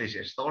পাঁচটাই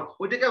শেষ, তখন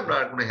ওইটাকে আমরা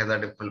আর কোনো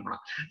হ্যাজার্ডে ফেলবো না।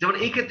 যেমন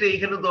এই ক্ষেত্রে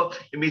এখানে তো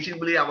মেশিন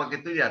গুলি আমাকে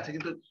তৈরি আছে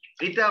কিন্তু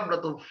এটা আমরা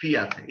তো ফ্রি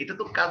আছে, এটা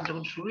তো কাজ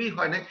যখন শুরুই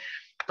হয় না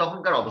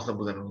তখনকার অবস্থা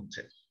বোঝানো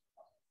হচ্ছে।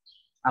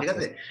 ঠিক আচ্ছা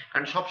আছে,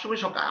 কারণ সবসময়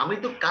আমি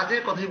তো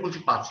কাজের কথাই বলছি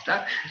 5টা।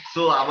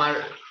 তো আমার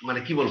মানে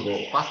কি বলবো,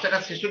 5টা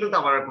কাজ শেষ হলে তো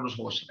আমার আর কোনো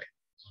সমস্যা নেই।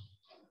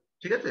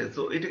 ঠিক আছে,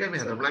 তো এটাকে আমি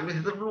হেজার বলবো। আমি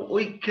হেজার বলবো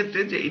ওই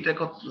ক্ষেত্রে যে এটা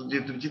যে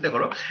তুমি চিন্তা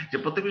করো যে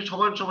প্রত্যেক মেশিন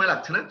সমান সময়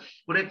লাগছে না,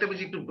 কোনো একটা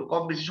মেশিন একটু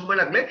কম বেশি সময়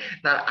লাগলে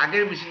তার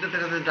আগের মেশিনটা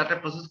ডাটা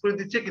প্রসেস করে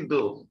দিচ্ছে কিন্তু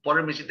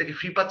পরের মেশিনটাকে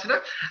ফ্রি পাচ্ছে না।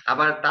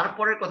 আবার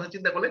তারপরের কথা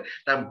চিন্তা করলে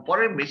তার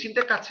পরের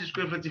মেশিনটা কাজ শেষ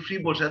করে ফেলছে, ফ্রি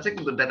বসে আছে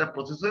কিন্তু ডাটা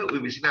প্রসেস হয়ে ওই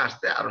মেশিনে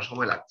আসতে আরো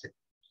সময় লাগছে।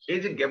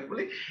 এই যে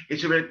গ্যাপগুলি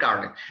এসবের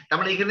কারণে তার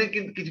মানে এখানে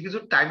কিন্তু কিছু কিছু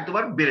টাইম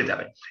তোমার বেড়ে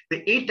যাবে। তো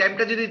এই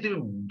টাইমটা যদি তুমি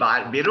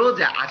বেরো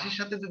যে 80-র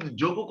সাথে যদি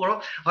যোগ করো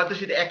হয়তো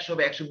সেটা 100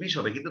 হবে 120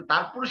 হবে কিন্তু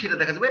তারপরে সেটা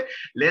দেখা যাবে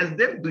লেস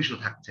দেন 200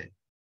 থাকছে,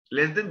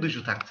 লেস দেন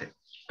 200 থাকছে।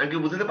 আমি কি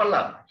বুঝতে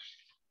পারলাম?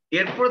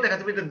 এরপরে দেখা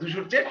যাবে এটা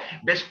 200-র চেয়ে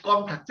বেশ কম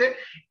থাকছে।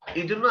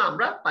 এই জন্য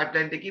আমরা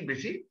পাইপলাইনটাকে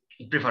বেশি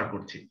প্রেফার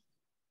করছি।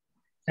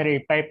 স্যার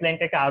এই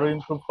পাইপলাইনটাকে আরো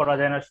ইমপ্রুভ করা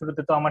যায় না?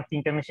 শুরুতে তো আমার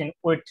 3টা মেশিন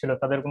ওয়েট ছিল,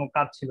 তাদের কোনো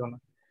কাজ ছিল না।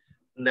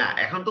 না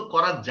এখন তো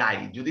করা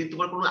যায় যদি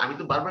তোমার কোনো, আমি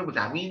তো বারবার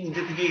বলছি আমি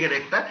নিজে থেকে এখানে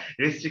একটা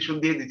রেস্ট্রিকশন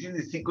দিয়ে দিচ্ছি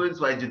যে সিকোয়েন্স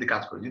ওয়াইজ যদি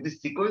কাজ করে, যদি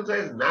সিকোয়েন্স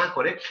ওয়াইজ না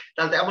করে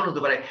তাহলে এমন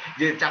হতে পারে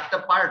যে 4টা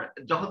পার্ট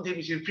যখন যে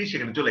মেশিন ফ্রি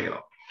সেখানে চলে গেল।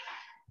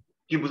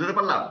 কি বুঝতে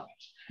পারলাম?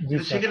 জি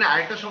কিন্তু স্যার। সেখানে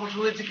আরেকটা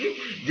সমস্যা হয়েছে কি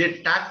যে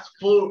টাস্ক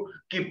 4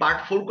 কি পার্ট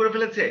 4 করে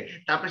ফেলেছে,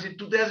 তারপরে সে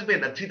 2 তে আসবে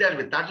না 3 তে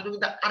আসবে, তার জন্য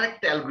কিন্তু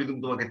আরেকটা অ্যালগরিদম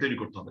তোমাকে তৈরি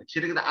করতে হবে,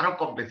 সেটা কিন্তু আরো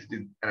কমপ্লেক্সিটি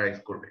অ্যারাইজ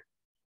করবে।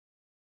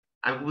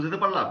 আমি কি বুঝতে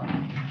পারলাম?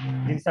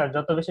 জি স্যার,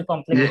 যত বেশি জি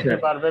কমপ্লেক্সিটি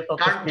স্যার। বাড়বে তত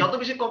কারণ স্পিড। যত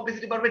বেশি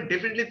কমপ্লেক্সিটি বাড়বে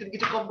ডেফিনেটলি তুমি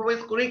কিছু কম্প্রোমাইজ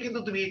করেই কিন্তু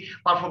তুমি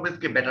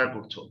পারফরমেন্সকে বেটার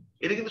করছো।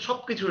 এটা কিন্তু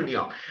সবকিছুর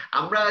নিয়ম।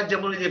 আমরা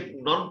যেমন এই যে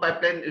নন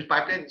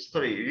পাইপলাইন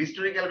সরি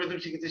রিস্টোরিং অ্যালগরিদম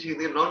শিখেছি, সেখান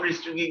থেকে নন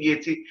রিস্টোরিং এ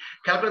গিয়েছি,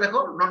 খেয়াল করে দেখো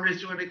নন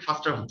রিস্টোরিং অনেক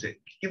ফাস্টার হচ্ছে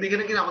কিন্তু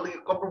এখানে কিন্তু আমাদেরকে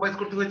কম্প্রোমাইজ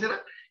করতে হয়েছে না।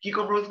 কি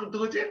কম্প্রোমাইজ করতে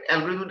হয়েছে?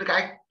 অ্যালগরিদমটাকে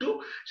একটু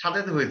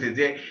সাজাতে হয়েছে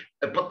যে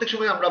প্রত্যেক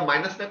সময় আমরা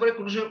মাইনাস না করে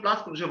কোনো সময় প্লাস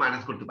কোনো সময়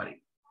মাইনাস করতে পারি,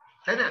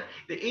 তাই না?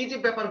 তো এই যে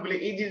ব্যাপারগুলো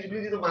এই জিনিসগুলো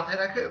যদি মাথায়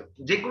রাখে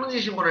যে কোনো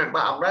জিনিস মনে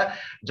রাখবা, আমরা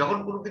যখন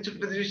কোনো কিছু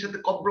একটা জিনিসের সাথে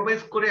কম্প্রোমাইজ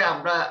করে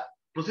আমরা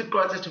প্রসিড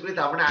করার চেষ্টা করি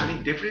তার মানে আমি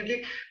ডেফিনেটলি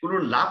কোনো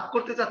লাভ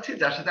করতে চাচ্ছি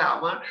যার সাথে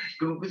আমার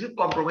কোনো কিছু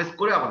কম্প্রোমাইজ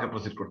করে আমাকে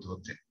প্রসিড করতে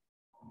হচ্ছে।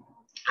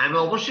 আমি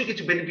অবশ্যই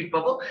কিছু বেনিফিট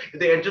পাবো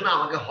কিন্তু এর জন্য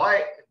আমাকে হয়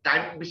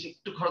টাইম বেশি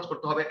একটু খরচ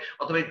করতে হবে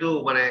অথবা একটু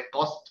মানে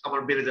কস্ট আমার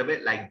বেড়ে যাবে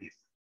লাইক দিস।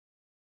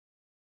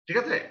 ঠিক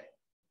আছে,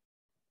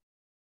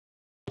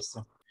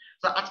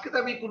 তো আজকে তো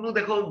আমি কোনো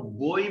দেখো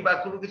বই বা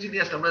কোনো কিছু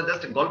নিয়ে আসলাম না,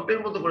 জাস্ট গল্পের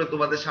মতো করে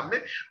তোমাদের সামনে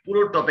পুরো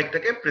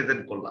টপিকটাকে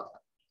প্রেজেন্ট করলাম।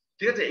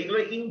 ঠিক আছে, এগুলো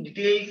ইন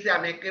ডিটেইলস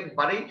আমি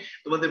একেবারেই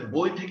তোমাদের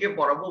বই থেকে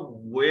পড়াবো,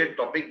 বইয়ের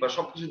টপিক বা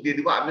সবকিছু দিয়ে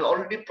দিব। আমি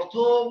অলরেডি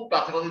প্রথম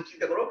ক্লাসের কথা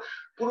চিন্তা করো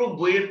পুরো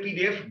বইয়ের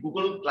পিডিএফ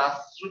গুগল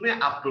ক্লাসরুমে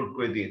আপলোড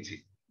করে দিয়েছি।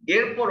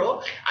 এরপরও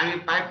আমি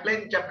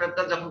পাইপলাইন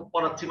চ্যাপ্টারটা যখন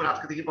পড়াচ্ছি মানে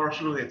আজকে থেকে পড়া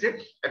শুরু হয়েছে,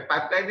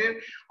 পাইপলাইনের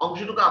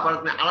অংশটুকু আবার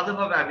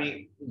আলাদাভাবে আমি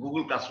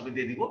গুগল ক্লাসরুমে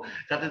দিয়ে দিব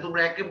যাতে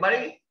তোমরা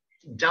একেবারেই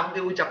জাম্প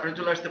দিয়ে ওই চ্যাপ্টারে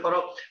চলে আসতে পারো।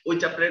 ওই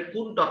চ্যাপ্টারের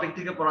কোন টপিক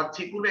থেকে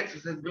পড়াচ্ছি, কোন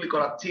এক্সারসাইজ গুলি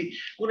করাচ্ছি,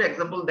 কোন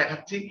এক্সাম্পল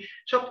দেখাচ্ছি,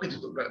 সবকিছু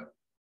তোমরা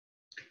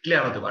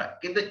ক্লিয়ার হতে পারে।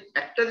 কিন্তু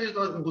একটা জিনিস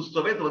তোমাদের বুঝতে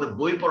হবে, তোমাদের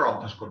বই পড়ার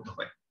অভ্যাস করতে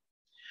হবে।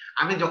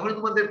 আমি যখনই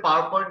তোমাদের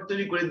পাওয়ার পয়েন্ট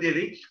তৈরি করে দিয়ে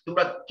দিই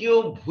তোমরা কেউ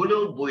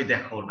ভুলেও বই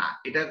দেখো না,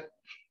 এটা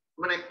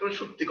মানে একটা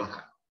সত্যি কথা।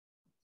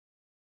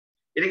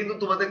 এটা কিন্তু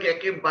তোমাদেরকে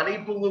একেবারেই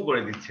পঙ্গু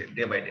করে দিচ্ছে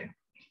ডে বাই ডে।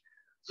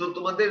 তো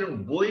তোমাদের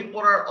বই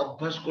পড়ার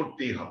অভ্যাস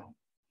করতেই হবে,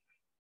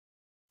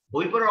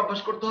 বই পড়ার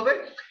অভ্যাস করতে হবে।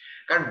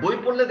 কারণ বই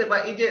পড়লে দেখবা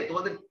এই যে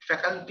তোমাদের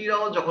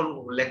ফ্যাকাল্টিরাও যখন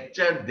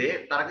লেকচার দেয়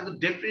তারা কিন্তু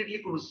ডেফিনেটলি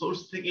কোনো সোর্স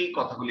থেকেই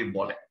কথাগুলি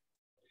বলে,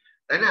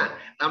 তাই না?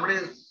 তার মানে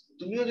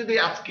তুমিও যদি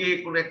আজকে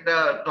কোন একটা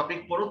টপিক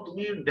পড়ো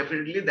তুমি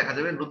ডেফিনেটলি দেখা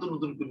যাবে নতুন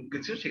নতুন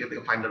কিছু সেখান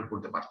থেকে ফাইন্ড আউট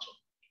করতে পারছো।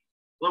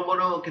 তোমার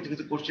মনেও কিছু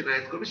কিছু কোশ্চেন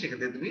রাইজ করবে, সেখান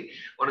থেকে তুমি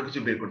অনেক কিছু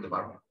বের করতে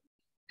পারবে।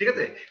 ঠিক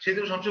আছে, সেই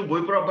জন্য সবসময়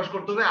বই পড়া অভ্যাস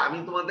করতে হবে। আমি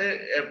তোমাদের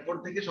এরপর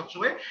থেকে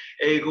সবসময়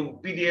এই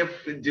পিডিএফ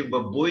যে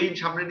বই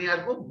সামনে নিয়ে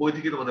আসবো, বই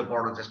থেকে তোমাদের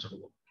পড়ানোর চেষ্টা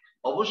করবো।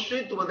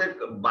 অবশ্যই তোমাদের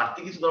বাড়তি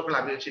কিছু দরকার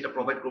আমি সেটা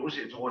প্রোভাইড করবো,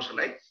 সেই সমস্যা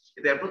নাই,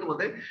 কিন্তু এরপর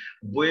তোমাদের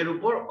বইয়ের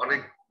উপর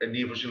অনেক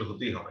নির্ভরশীল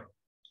হতেই হবে।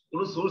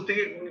 কোন সোর্স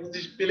থেকে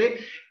জিনিস পেলে,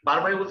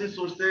 বারবারই বলছি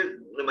সোর্সের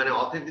মানে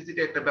অথেন্টিসিটি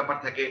একটা ব্যাপার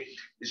থাকে,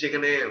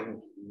 সেখানে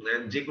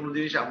যে কোনো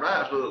জিনিস আমরা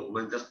আসলে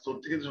জাস্ট সোর্স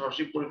থেকে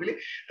সরাসরি পড়ে ফেলি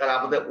তাহলে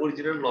আমাদের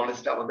অরিজিনাল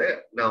নলেজটা আমাদের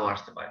নাও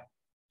আসতে পারে।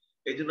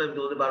 এই জন্য আমি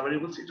তোমাদের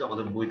বারবারই বলছি যে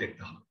আমাদের বই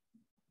দেখতে হবে।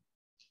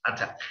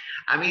 আচ্ছা,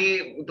 আমি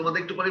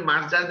তোমাদের একটু পরে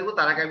মার্কস জানিয়ে দেবো,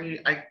 তার আগে আমি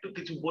একটু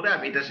কিছু বলে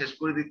আমি এটা শেষ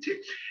করে দিচ্ছি।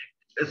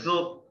 সো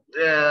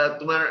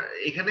তোমার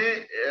এখানে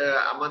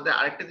আমাদের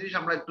আরেকটা জিনিস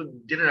আমরা একটু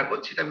জেনে রাখবো,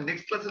 সেটা আমি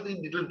নেক্সট ক্লাসে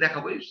ডিটেইলস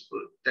দেখাবো,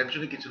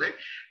 টেনশনে কিছু নাই।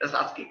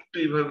 আজকে একটু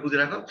এইভাবে বুঝে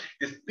রাখো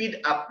speed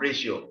up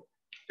ratio.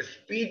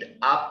 Speed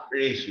up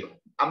ratio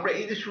আমরা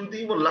এই যে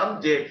শুরুতেই বললাম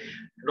যে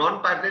নন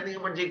পাইপলাইনিং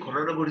আমার যে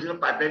ঘটনা ঘটেছিল,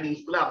 পাইপলাইন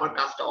ইউজ করলে আমার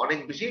কাজটা অনেক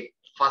বেশি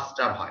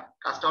ফাস্টার হয়,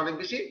 কাজটা অনেক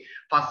বেশি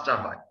ফাস্টার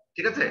হয়।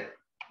 ঠিক আছে,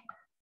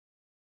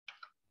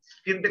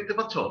 স্ক্রিন দেখতে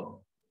পাচ্ছ?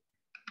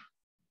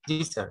 জি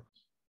স্যার।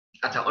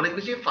 আচ্ছা, অনেক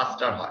বেশি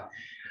ফাস্টার হয়।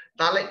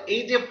 তাহলে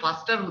এই যে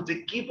ফাস্টার হচ্ছে,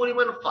 কি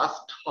পরিমাণ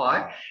ফাস্ট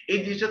হয় এই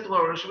জিনিসটা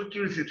তোমার অনেক সময়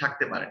কিউরিসিটি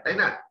থাকতে পারে, তাই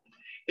না?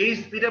 এই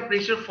স্পিড আপ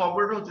রেশিওর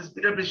ফর্মুলাটা হচ্ছে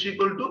speed up ratio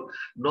equal to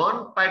non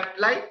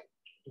pipeline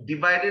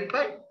divided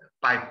by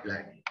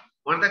pipeline.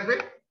 মনে থাকবে,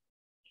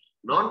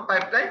 নন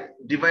পাইপলাইন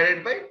ডিভাইডেড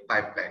বাই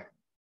পাইপলাইন।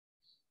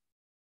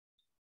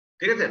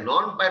 ঠিক আছে,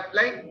 নন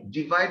পাইপলাইন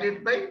ডিভাইডেড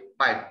বাই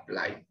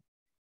পাইপলাইন।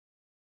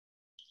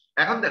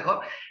 এখন দেখো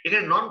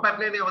এখানে নন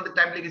পাইপলাইনে আমাদের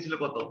টাইম লেগেছিল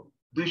কত?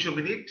 200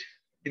 মিনিট।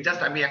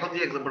 জাস্ট আমি এখন যে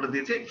এক্সাম্পলটা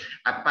দিয়েছি,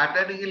 আর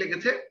পাইপলাইনিং এ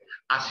লেগেছে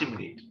 80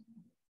 মিনিট।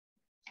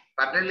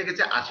 পাইপলাইন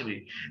লেগেছে 80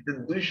 মিনিট,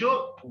 200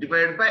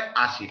 ডিভাইডেড বাই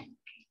 80।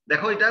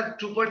 দেখো এটা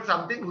 2 point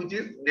something, which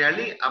is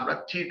nearly আমরা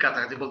 3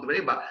 কাছাকাছি বলতে পারি,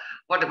 বা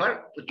হোয়াট এভার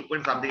 2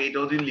 পয়েন্ট সামথিং।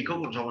 এইটাও যদি লিখো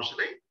কোনো সমস্যা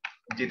নেই,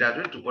 যেটা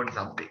আসবে 2 পয়েন্ট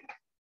সামথিং।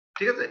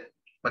 ঠিক আছে,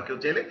 বা কেউ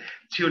চাইলে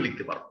 3ও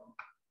লিখতে পারো।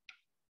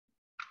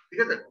 ঠিক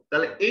আছে,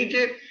 তাহলে এই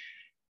যে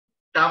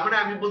তারপরে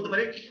আমি বলতে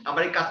পারি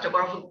আমার এই কাজটা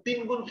করার পর 3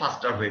 গুণ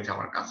ফাস্টার হয়েছে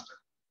আমার কাজটা।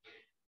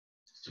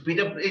 স্পিড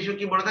আপ রেশিও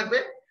কি মনে থাকবে?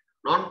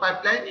 নন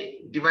pipeline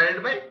divided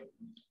by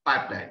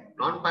pipeline,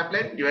 non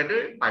pipeline divided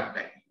by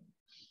pipeline.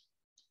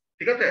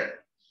 ঠিক আছে?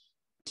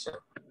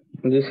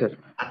 জি স্যার।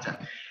 আচ্ছা,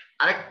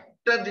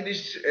 আরেকটা জিনিস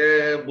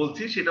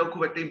বলছি, সেটাও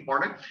খুব একটা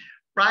ইম্পর্টেন্ট।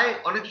 প্রায়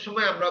অনেক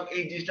সময় আমরা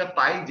এই জিনিসটা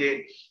পাই যে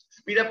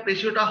স্পিড আপ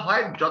রেশিওটা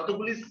হয়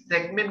যতগুলি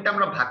সেগমেন্ট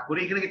আমরা ভাগ করি।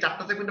 এখানে কি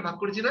 4টা সেগমেন্টে ভাগ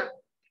করেছি না?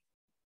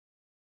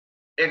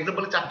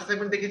 এক্সাম্পলে 4টা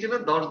সেগমেন্ট দেখেছি না?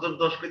 10 10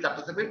 10 করে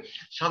 4টা সেগমেন্ট,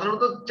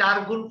 সাধারণত 4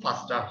 গুণ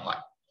ফাস্টার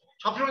হয়।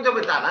 সবসময়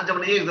যাবে তা না,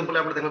 যেমন এই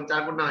এক্সাম্পলে আমরা দেখলাম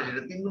 4 গুণ না হয়,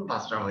 সেটা 3 গুণ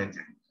ফাস্টার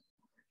হয়েছে।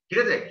 ঠিক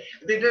আছে,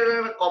 এটা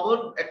কমন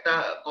একটা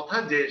কথা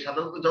যে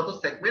সাধারণত যত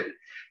সেগমেন্ট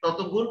তত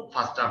গুণ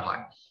ফাস্টার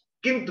হয়।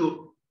 কিন্তু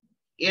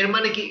এর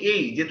মানে কি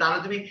এই যে তাহলে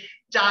তুমি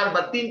 4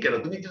 বা 3 কেন,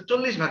 তুমি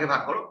 40 ভাগে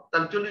ভাগ করো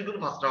তাহলে 40 গুণ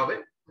ফাস্টার হবে,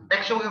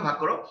 100 ভাগে ভাগ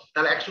করো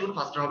তাহলে 100 গুণ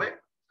ফাস্টার হবে?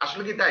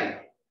 আসলে কি তাই?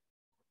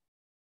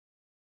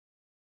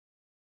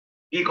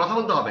 এই কথা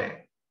বলতে হবে।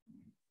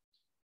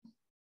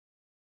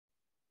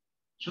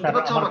 শুনতে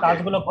পাচ্ছ আমার আমাকে?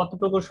 কাজগুলো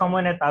কতটুকু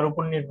সময় নেয় তার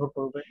উপর নির্ভর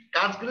করবে।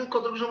 কাজগুলো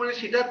কতটুকু সময় নেয়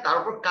সেটা তার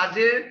উপর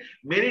কাজের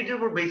মেরিটের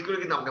উপর বেস করে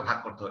কিন্তু আমাকে ভাগ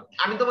করতে হবে।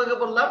 আমি তোমাকে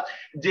বললাম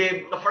যে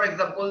for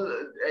example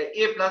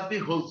a plus b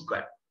whole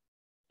square.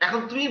 এখন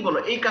তুমি বলো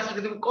এই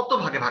কাজটাকে তুমি কত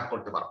ভাগে ভাগ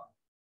করতে পারো?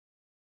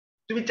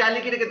 তুমি চাইলে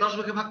কি এটাকে 10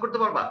 ভাগে ভাগ করতে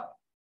পারবা?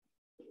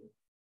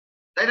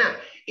 তাই না?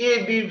 এ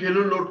বি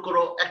ভ্যালু লোড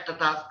করো একটা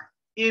টাস্ক,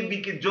 এ বি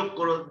কে যোগ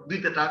করো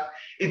 2টা টাস্ক,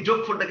 এই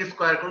যোগফলটাকে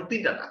স্কয়ার করো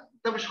 3টা টাস্ক,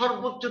 তবে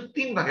সর্বোচ্চ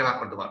 3 ভাগে ভাগ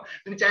করতে পারো।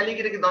 তুমি চাইলে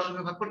কি এটাকে 10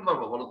 ভাগে ভাগ করতে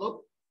পারবো বলো তো?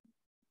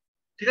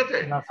 ঠিক আছে,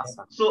 না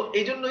স্যার। সো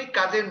এই জন্যই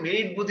কাজের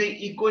মেরিট বুঝে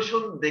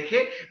ইকুয়েশন দেখে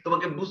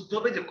তোমাকে বুঝতে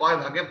হবে যে কয়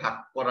ভাগে ভাগ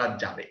করা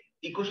যাবে।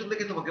 ইকুয়েশন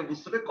দেখে তোমাকে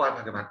বুঝতে হবে কয়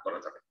ভাগে ভাগ করা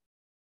যাবে।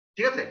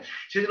 ঠিক আছে,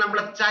 সেজন্য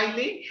আমরা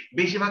চাইলেই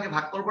বেশি ভাগে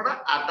ভাগ করবো না।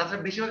 আর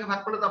তাছাড়া বেশি ভাগে ভাগ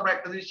করলে তো আমরা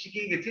একটা জিনিস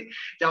শিখিয়ে গেছি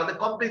যে আমাদের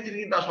কমপ্লেক্সিটি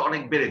কিন্তু আসলে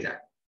অনেক বেড়ে যায়,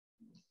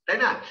 তাই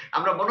না?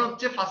 আমরা মনে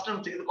হচ্ছে ফাস্টার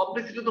হচ্ছে, কিন্তু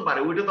কমপ্লেক্সিটি তো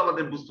বাড়ে, ওইটা তো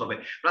আমাদের বুঝতে হবে।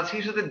 প্লাস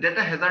সেই সাথে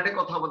ডেটা হ্যাজার্ডের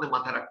কথা আমাদের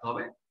মাথায় রাখতে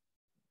হবে,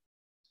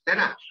 তাই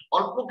না?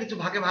 অল্প কিছু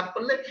ভাগে ভাগ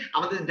করলে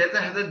আমাদের ডেটা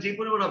হ্যাজার্ড যে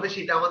পরিমাণ হবে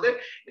সেটা আমাদের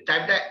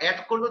টাইমটা অ্যাড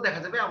করলেও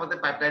দেখা যাবে আমাদের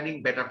পাইপলাইনিং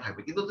বেটার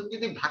থাকবে। কিন্তু তুমি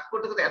যদি ভাগ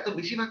করতে করতে এত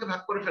বেশি ভাগে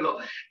ভাগ করে ফেলো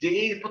যে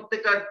এই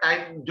প্রত্যেকটা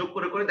টাইম যোগ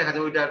করে করে দেখা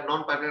যাবে ওইটা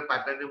নন পাইপলাইন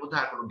পাইপলাইনের মধ্যে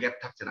আর কোনো গ্যাপ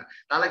থাকছে না,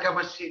 তাহলে কি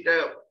আমার সেটা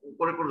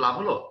করে কোনো লাভ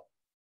হলো?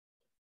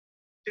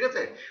 ঠিক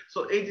আছে, সো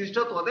এই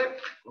জিনিসটাও তোমাদের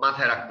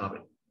মাথায় রাখতে হবে।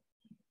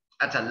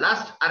 আচ্ছা,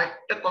 লাস্ট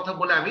আরেকটা কথা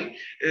বলে আমি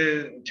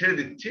ছেড়ে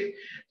দিচ্ছি,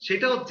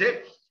 সেটা হচ্ছে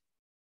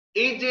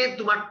এই যে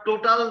তোমার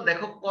টোটাল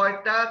দেখো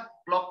কয়টা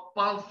ক্লক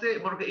পালসে,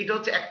 মনে করো এটা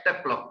হচ্ছে একটা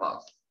ক্লক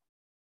পালস,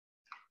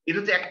 এটা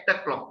হচ্ছে একটা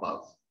ক্লক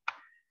পালস,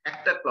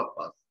 একটা ক্লক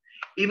পালস।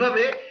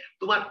 এইভাবে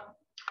তোমার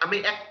আমি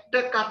একটা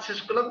কাজ শেষ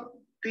করলাম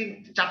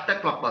 4টা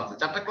ক্লক পালসে।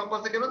 4টা ক্লক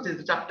পালসে কেন?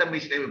 যেহেতু 4টা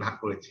মেশিনে আমি ভাগ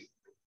করেছি।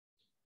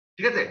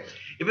 ঠিক আছে,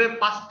 এভাবে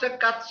 5টা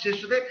কাজ শেষ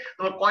হতে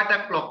তোমার কয়টা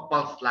ক্লক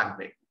পালস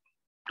লাগবে?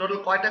 টোটাল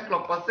কয়টা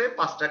ক্লক পালসে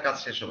 5টা কাজ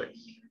শেষ হবে?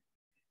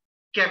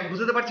 কি আমি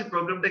বুঝতে পারছি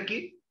প্রবলেমটা কি?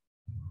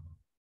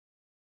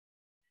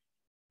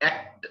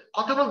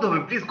 কথা বলতে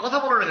হবে, প্লিজ কথা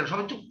বলো না কেন,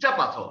 সবাই চুপচাপ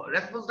আছো,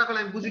 রেসপন্স না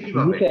করলে আমি বুঝি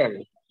কিভাবে?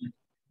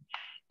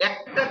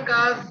 একটা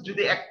কাজ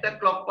যদি একটা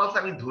ক্লক পালস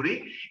আমি ধরি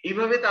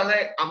এইভাবে, তাহলে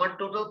আমার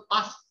টোটাল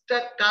 5টা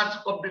কাজ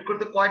কমপ্লিট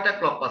করতে কয়টা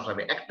ক্লক পালস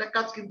লাগবে? একটা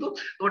কাজ কিন্তু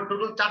তোমার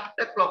টোটাল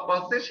 4টা ক্লক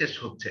পালসে শেষ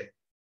হচ্ছে,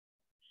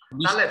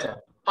 তাহলে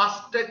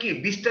 5টা কি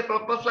 20টা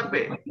ক্লক পালস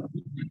লাগবে?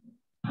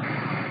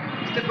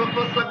 20টা ক্লক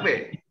পালস লাগবে,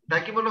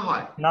 তাই কি মনে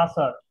হয়? না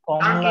স্যার, কম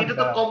কারণ কি এটা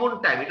লাগবে। তো কমন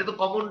টাইম, এটা তো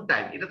কমন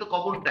টাইম, এটা তো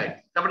কমন টাইম,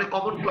 তার মানে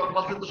কমন ক্লক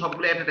পালসে তো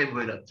সবগুলো এট এ টাইম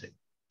হয়ে যাচ্ছে।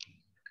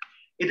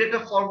 এটা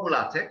একটা ফর্মুলা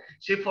আছে,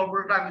 সেই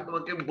ফর্মুলাটা আমি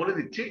তোমাকে বলে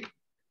দিচ্ছি।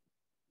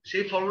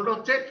 সেই ফর্মুলাটা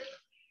হচ্ছে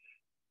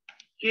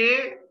k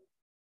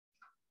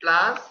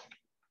plus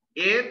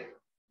N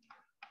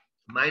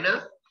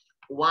minus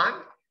 1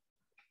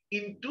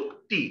 into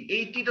T.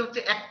 এই টিটা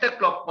হচ্ছে একটা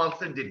ক্লক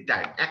পালসের যে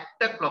টাইম,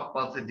 একটা ক্লক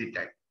পালসের যে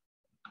টাইম,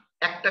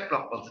 একটা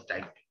ক্লক পালসের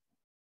টাইম।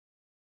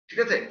 ঠিক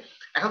আছে,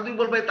 এখন তুমি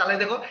বলবে তাহলে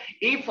দেখো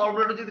এই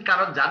ফর্মুলাটা যদি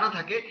কারো জানা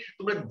থাকে,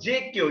 তোমরা যে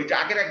কেউ, যে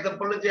আগের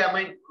এক্সাম্পলে যে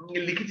আমি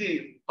লিখেছি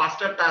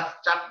 5টা টাস্ক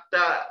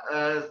 4টা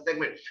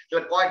সেগমেন্ট,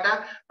 তাহলে কয়টা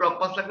ক্লক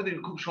পালস লাগবে তুমি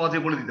খুব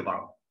সহজে বলে দিতে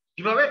পারো।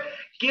 কিভাবে?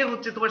 কে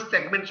হচ্ছে তোমার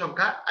সেগমেন্ট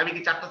সংখ্যা, আমি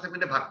কি 4টা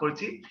সেগমেন্টে ভাগ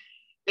করেছি।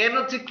 এন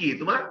হচ্ছে কি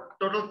তোমার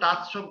টোটাল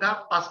টাস্ক সংখ্যা,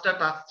 5টা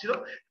টাস্ক ছিল,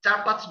 4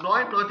 5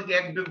 9, 9 থেকে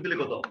 1 বিয়োগ দিলে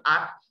কত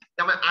 8,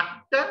 তার মানে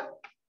 8টা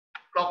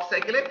ক্লক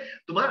সাইকেলে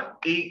তোমার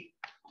এই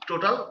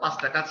টোটাল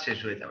 5টা কাজ শেষ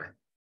হয়ে যাবে।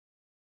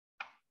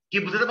 কি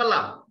বুঝতে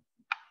পারলাম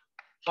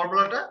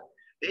ফর্মুলাটা?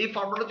 এই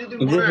ফর্মুলা যদি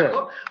মনে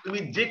রাখো তুমি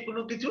যে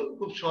কোনো কিছু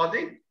খুব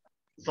সহজেই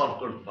সলভ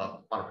করতে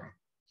পারবে।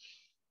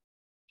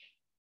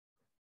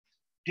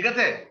 ঠিক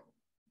আছে?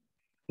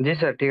 জি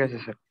স্যার, ঠিক আছে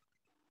স্যার।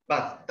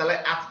 বাস, তাহলে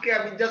আজকে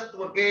আমি জাস্ট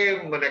তোমাকে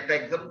মানে একটা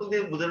এক্সাম্পল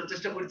দিয়ে বোঝানোর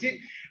চেষ্টা করেছি,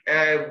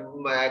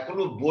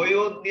 কোনো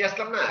বইও নিয়ে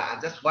আসলাম না,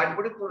 জাস্ট হোয়াইট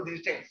বোর্ডে পুরো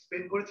জিনিসটা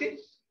এক্সপ্লেন করেছি।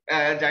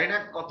 জানি না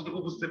কতটুকু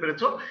বুঝতে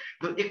পেরেছো।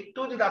 তো একটু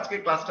যদি আজকে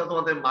ক্লাসটা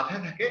তোমাদের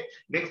মাথায় থাকে,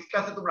 নেক্সট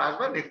ক্লাসে তোমরা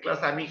আসবে, নেক্সট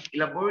ক্লাসে আমি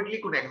ইলাবোরেটলি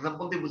কোনো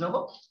এক্সাম্পল দিয়ে বুঝাবো,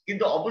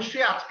 কিন্তু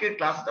অবশ্যই আজকের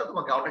ক্লাসটা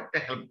তোমাকে অনেকটা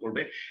হেল্প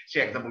করবে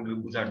সেই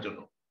এক্সাম্পলগুলো বোঝার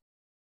জন্য।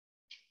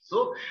 সো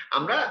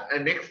আমরা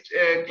নেক্সট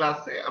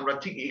ক্লাসে আমরা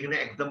ঠিক এখানে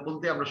এক্সাম্পল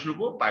দিয়ে আমরা শুরু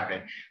করব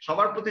পাইপলাইন।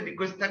 সবার প্রতি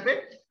রিকোয়েস্ট থাকবে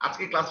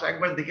আজকে ক্লাসটা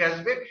একবার দেখে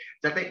আসবে,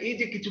 যাতে এই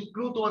যে কিছু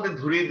ক্লু তোমাদের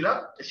ধরিয়ে দিলাম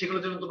সেগুলো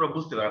যেন তোমরা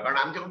বুঝতে পারো। কারণ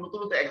আমি যখন নতুন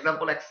নতুন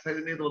এক্সাম্পল এক্সারসাইজ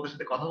নিয়ে তোমাদের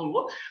সাথে কথা বলবো,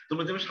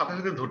 তোমরা যেন সাথে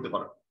সাথে ধরতে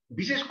পারো।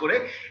 বিশেষ করে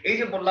এই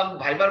যে বললাম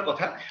ভাইবার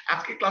কথা,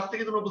 আজকে ক্লাস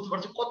থেকে তোমরা বুঝতে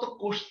পারছো কত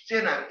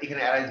কোশ্চেন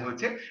এখানে অ্যারাইজ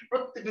হয়েছে,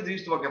 প্রত্যেকটা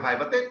জিনিস তোমাকে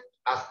ভাইবাতে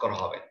আস্ক করা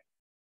হবে।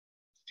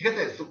 ঠিক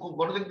আছে, তো খুব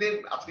মনোযোগ দিয়ে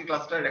আজকে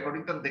ক্লাসটা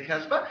রেকর্ডিংটা দেখে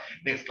আসবা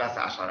নেক্সট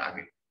ক্লাসে আসার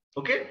আগে।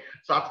 ওকে,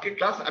 তো আজকে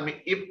ক্লাস আমি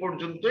এ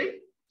পর্যন্তই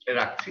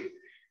রাখছি।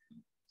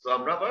 তো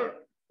আমরা আবার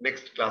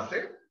নেক্সট ক্লাসে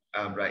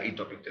আমরা এই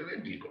টপিকটা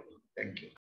নিয়ে ডিল করব। Thank you.